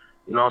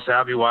 You know what I'm saying?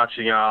 I'll be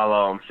watching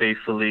y'all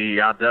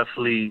faithfully. I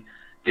definitely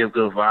give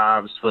good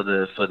vibes for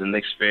the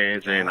Knicks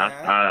fans, and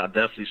I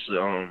definitely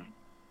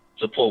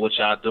support what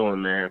y'all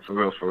doing, man. For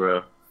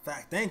real.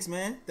 Fact. Thanks,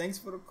 man. Thanks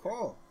for the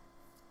call.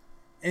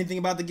 Anything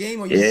about the game,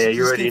 or you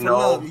just came for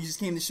love? You just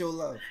came to show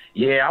love.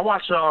 Yeah, I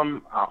watched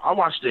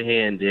the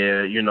hand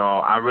there. You know,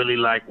 I really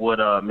like what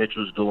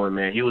Mitchell's doing,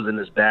 man. He was in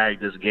his bag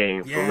this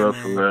game, for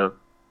real.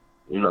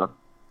 You know,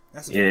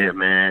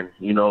 man.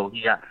 You know,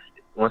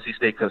 once he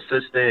stay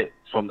consistent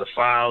from the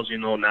fouls, you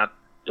know,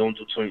 don't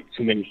do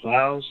too many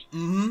fouls.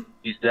 Mm-hmm.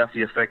 He's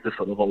definitely effective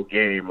for the whole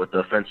game with the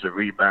offensive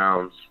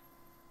rebounds.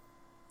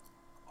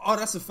 Oh,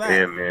 that's a fact.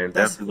 Yeah, man,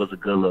 definitely was a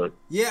good look.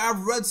 Yeah, I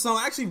read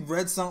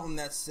something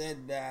that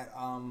said that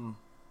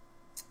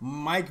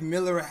Mike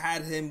Miller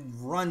had him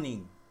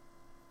running.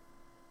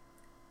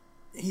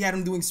 He had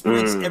him doing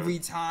sprints every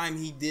time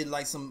he did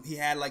some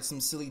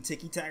silly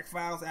ticky-tack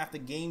fouls after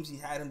games. He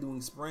had him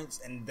doing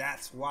sprints, and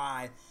that's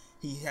why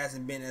he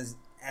hasn't been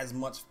as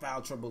much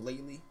foul trouble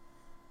lately.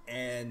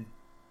 And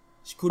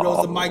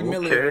kudos to Mike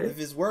Miller if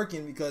it's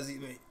working, because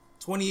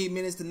 28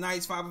 minutes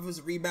tonight, 5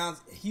 offensive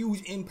rebounds,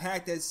 huge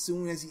impact as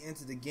soon as he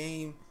entered the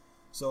game.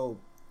 So,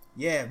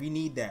 yeah, we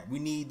need that. We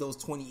need those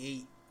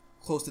 28,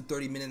 close to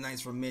 30-minute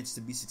nights from Mitch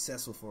to be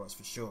successful for us,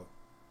 for sure.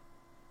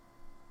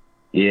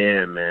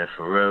 Yeah, man,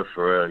 for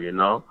real, you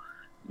know.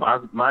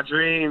 My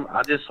dream,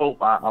 I just hope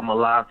I'm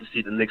alive to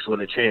see the Knicks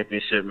win the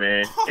championship,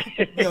 man.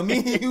 Yo, me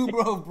and you,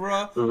 bro.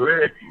 For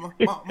real.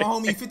 My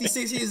homie,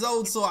 56 years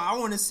old, so I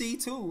want to see,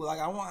 too. Like,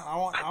 I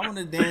want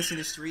to dance in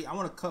the street. I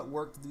want to cut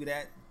work to do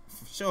that.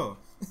 For sure.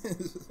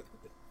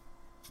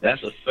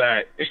 That's a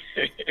fact.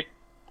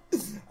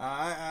 All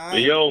right.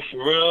 Yo,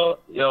 for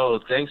real.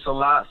 Thanks a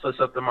lot for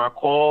accepting my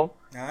call.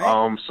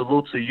 All right.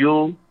 Salute to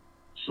you.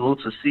 Salute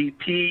to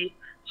CP.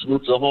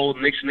 Salute to the whole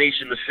Knicks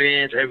Nation, the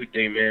fans,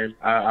 everything, man.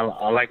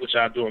 I like what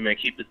y'all doing, man.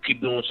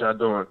 Keep doing what y'all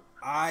doing. All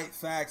right,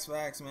 facts,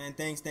 man.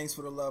 Thanks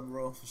for the love,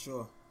 bro, for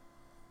sure.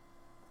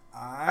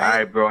 All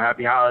right, bro.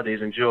 Happy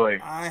holidays. Enjoy.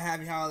 All right,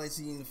 happy holidays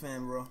to you and the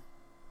fam, bro.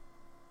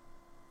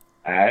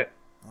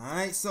 All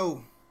right,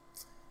 so,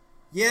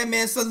 yeah,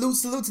 man,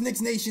 salute to Knicks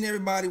Nation,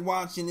 everybody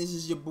watching. This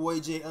is your boy,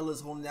 Jay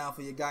Ellis, holding down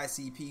for your guy,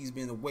 CP. He's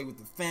been away with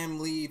the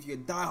family. If you're a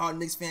diehard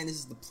Knicks fan, this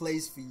is the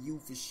place for you,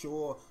 for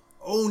sure.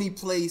 Only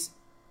place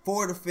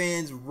for the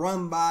fans,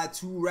 run by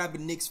 2 rabid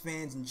Knicks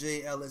fans, and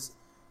Jay Ellis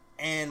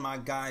and my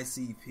guy,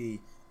 CP.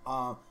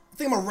 I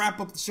think I'm going to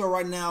wrap up the show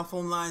right now.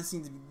 Phone line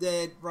seems to be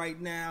dead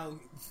right now.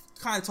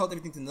 Kind of talked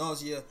everything to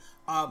nausea.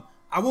 I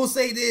will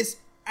say this.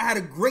 I had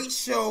a great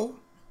show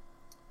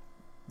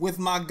with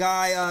my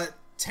guy,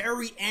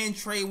 Terry and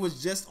Trey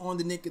was just on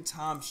the Nick of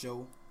Time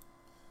show.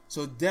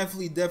 So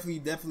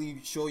definitely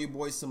show your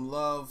boys some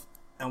love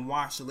and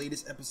watch the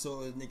latest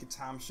episode of the Nick of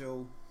Time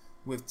show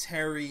with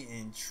Terry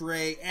and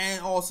Trey,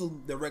 and also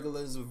the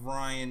regulars of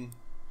Ryan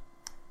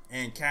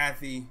and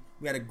Kathy.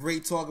 We had a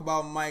great talk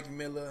about Mike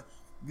Miller.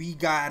 He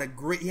had a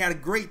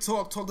great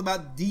talked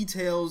about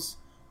details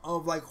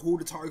of like who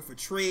to target for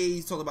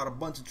trades, talked about a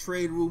bunch of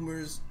trade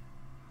rumors.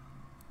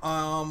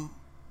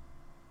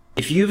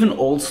 If you have an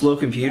old slow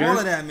computer, all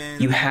of that,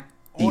 man. You have to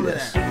see all of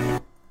this.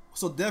 that.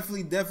 So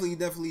definitely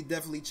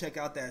check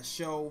out that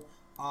show.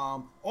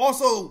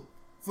 Also,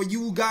 for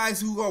you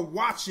guys who are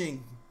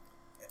watching,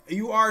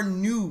 you are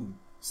new.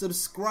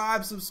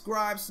 Subscribe to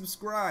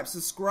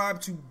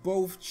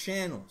both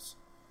channels.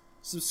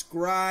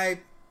 Subscribe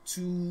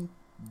to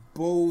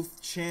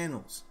both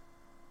channels.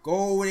 Go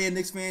over there,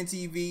 Knicks Fan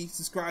TV.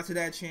 Subscribe to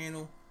that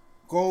channel.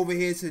 Go over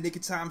here to the Nick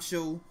of Time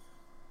Show.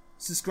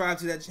 Subscribe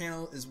to that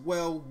channel as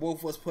well. Both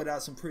of us put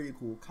out some pretty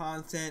cool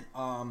content.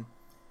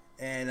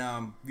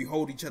 And we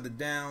hold each other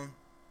down.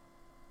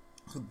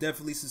 So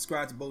definitely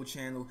subscribe to both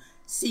channels.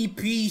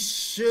 CP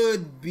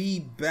should be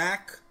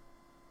back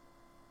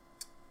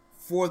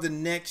for the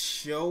next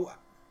show.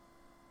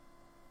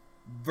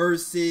 I'm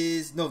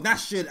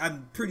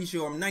pretty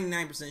sure. I'm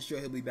 99% sure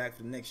he'll be back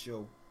for the next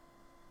show.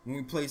 When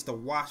we play the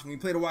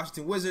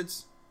Washington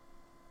Wizards.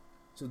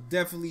 So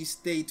definitely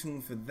stay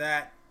tuned for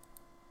that.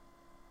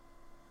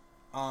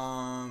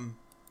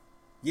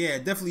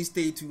 Definitely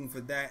stay tuned for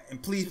that.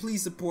 And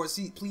please support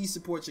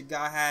your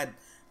guy. I had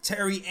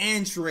Terry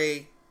and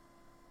Trey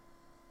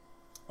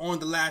on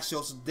the last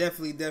show. So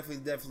definitely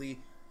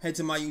head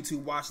to my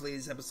YouTube, watch the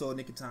latest episode of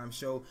Nick of Time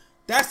Show.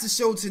 That's the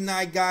show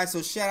tonight, guys.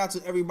 So shout out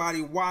to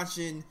everybody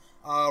watching.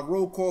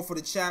 Roll call for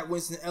the chat.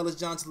 Winston Ellis,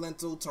 John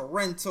Talento,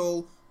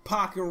 Torrento,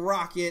 Pocket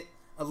Rocket,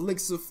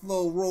 Elixir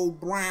Flow, Roll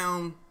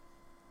Brown.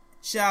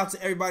 Shout out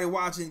to everybody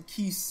watching.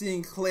 Keith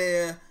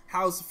Sinclair,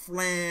 House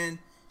Flan.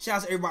 Shout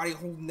out to everybody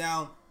holding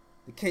down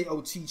the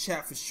KOT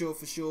chat for sure.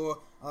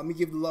 Let me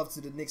give the love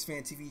to the Knicks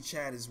Fan TV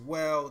chat as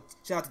well.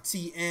 Shout out to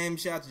TM.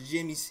 Shout out to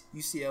Jimmy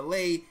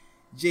UCLA.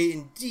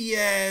 Jaden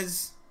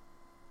Diaz.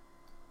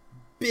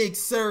 Big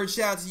Surge.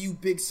 Shout out to you,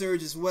 Big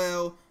Surge, as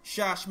well.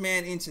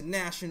 Shoshman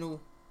International.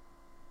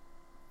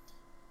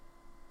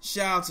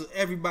 Shout out to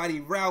everybody.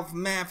 Ralph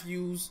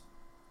Matthews.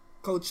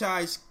 Coach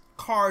Ice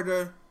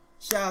Carter.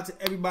 Shout out to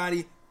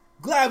everybody.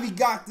 Glad we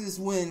got this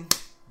win.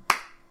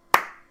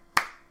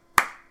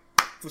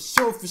 For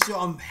sure.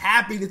 I'm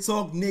happy to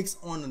talk Knicks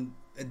on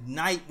a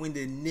night when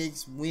the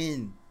Knicks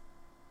win.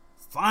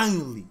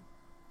 Finally.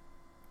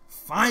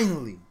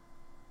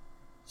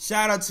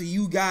 Shout out to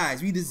you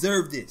guys. We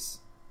deserve this.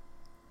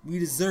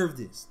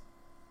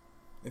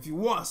 If you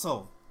want,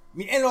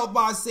 end off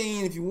by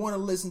saying, if you want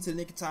to listen to the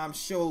Nick of Time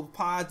Show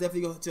pod,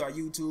 definitely go to our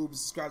YouTube,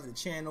 subscribe to the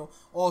channel.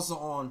 Also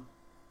on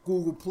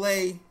Google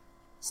Play,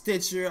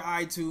 Stitcher,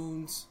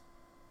 iTunes,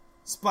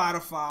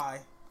 Spotify,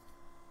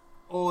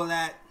 all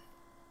that.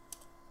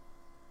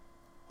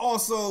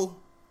 Also,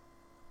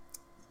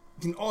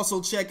 you can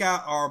also check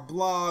out our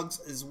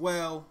blogs as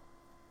well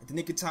at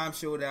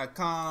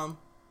thenickoftimeshow.com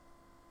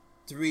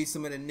to read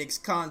some of the Knicks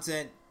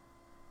content.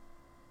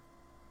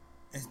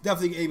 And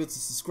definitely able to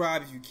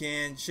subscribe if you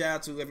can. Shout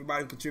out to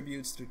everybody who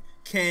contributes, to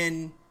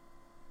Ken,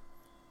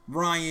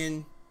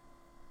 Ryan,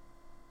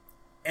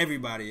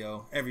 everybody.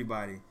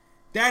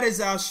 That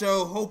is our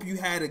show. Hope you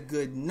had a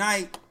good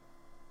night.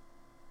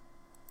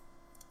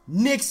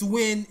 Knicks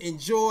win.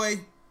 Enjoy.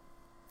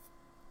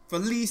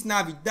 Feliz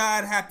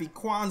Navidad. Happy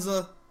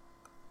Kwanzaa.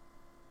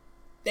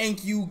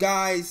 Thank you,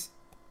 guys.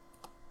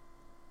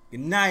 Good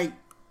night.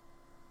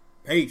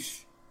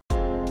 Peace.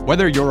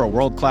 Whether you're a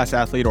world-class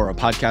athlete or a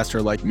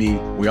podcaster like me,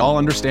 we all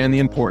understand the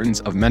importance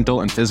of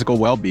mental and physical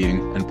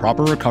well-being and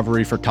proper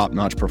recovery for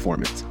top-notch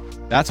performance.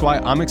 That's why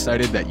I'm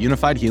excited that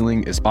Unified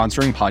Healing is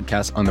sponsoring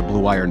podcasts on the Blue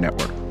Wire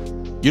Network.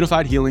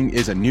 Unified Healing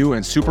is a new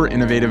and super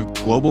innovative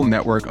global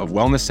network of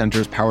wellness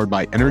centers powered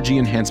by Energy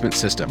Enhancement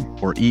System,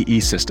 or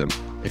EE System.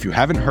 If you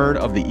haven't heard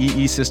of the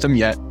EE System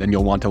yet, then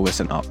you'll want to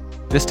listen up.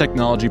 This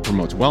technology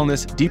promotes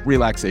wellness, deep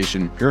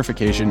relaxation,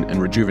 purification, and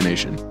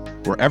rejuvenation.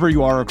 Wherever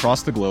you are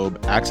across the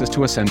globe, access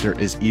to a center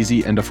is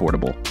easy and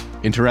affordable.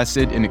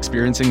 Interested in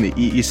experiencing the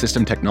EE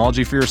System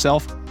technology for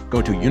yourself?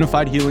 Go to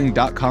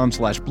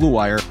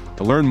unifiedhealing.com/bluewire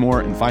to learn more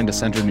and find a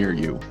center near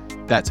you.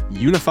 That's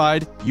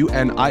unified,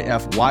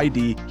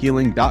 UNIFYD,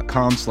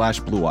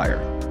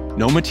 healing.com/bluewire.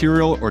 No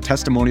material or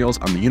testimonials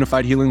on the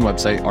Unified Healing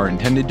website are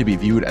intended to be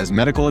viewed as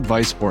medical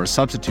advice or a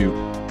substitute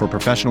for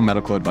professional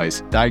medical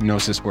advice,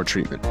 diagnosis, or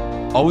treatment.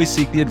 Always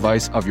seek the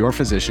advice of your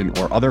physician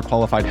or other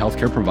qualified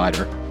healthcare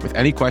provider with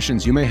any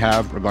questions you may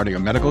have regarding a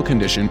medical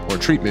condition or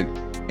treatment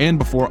and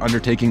before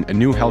undertaking a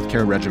new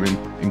healthcare regimen,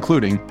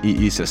 including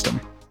EE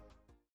System.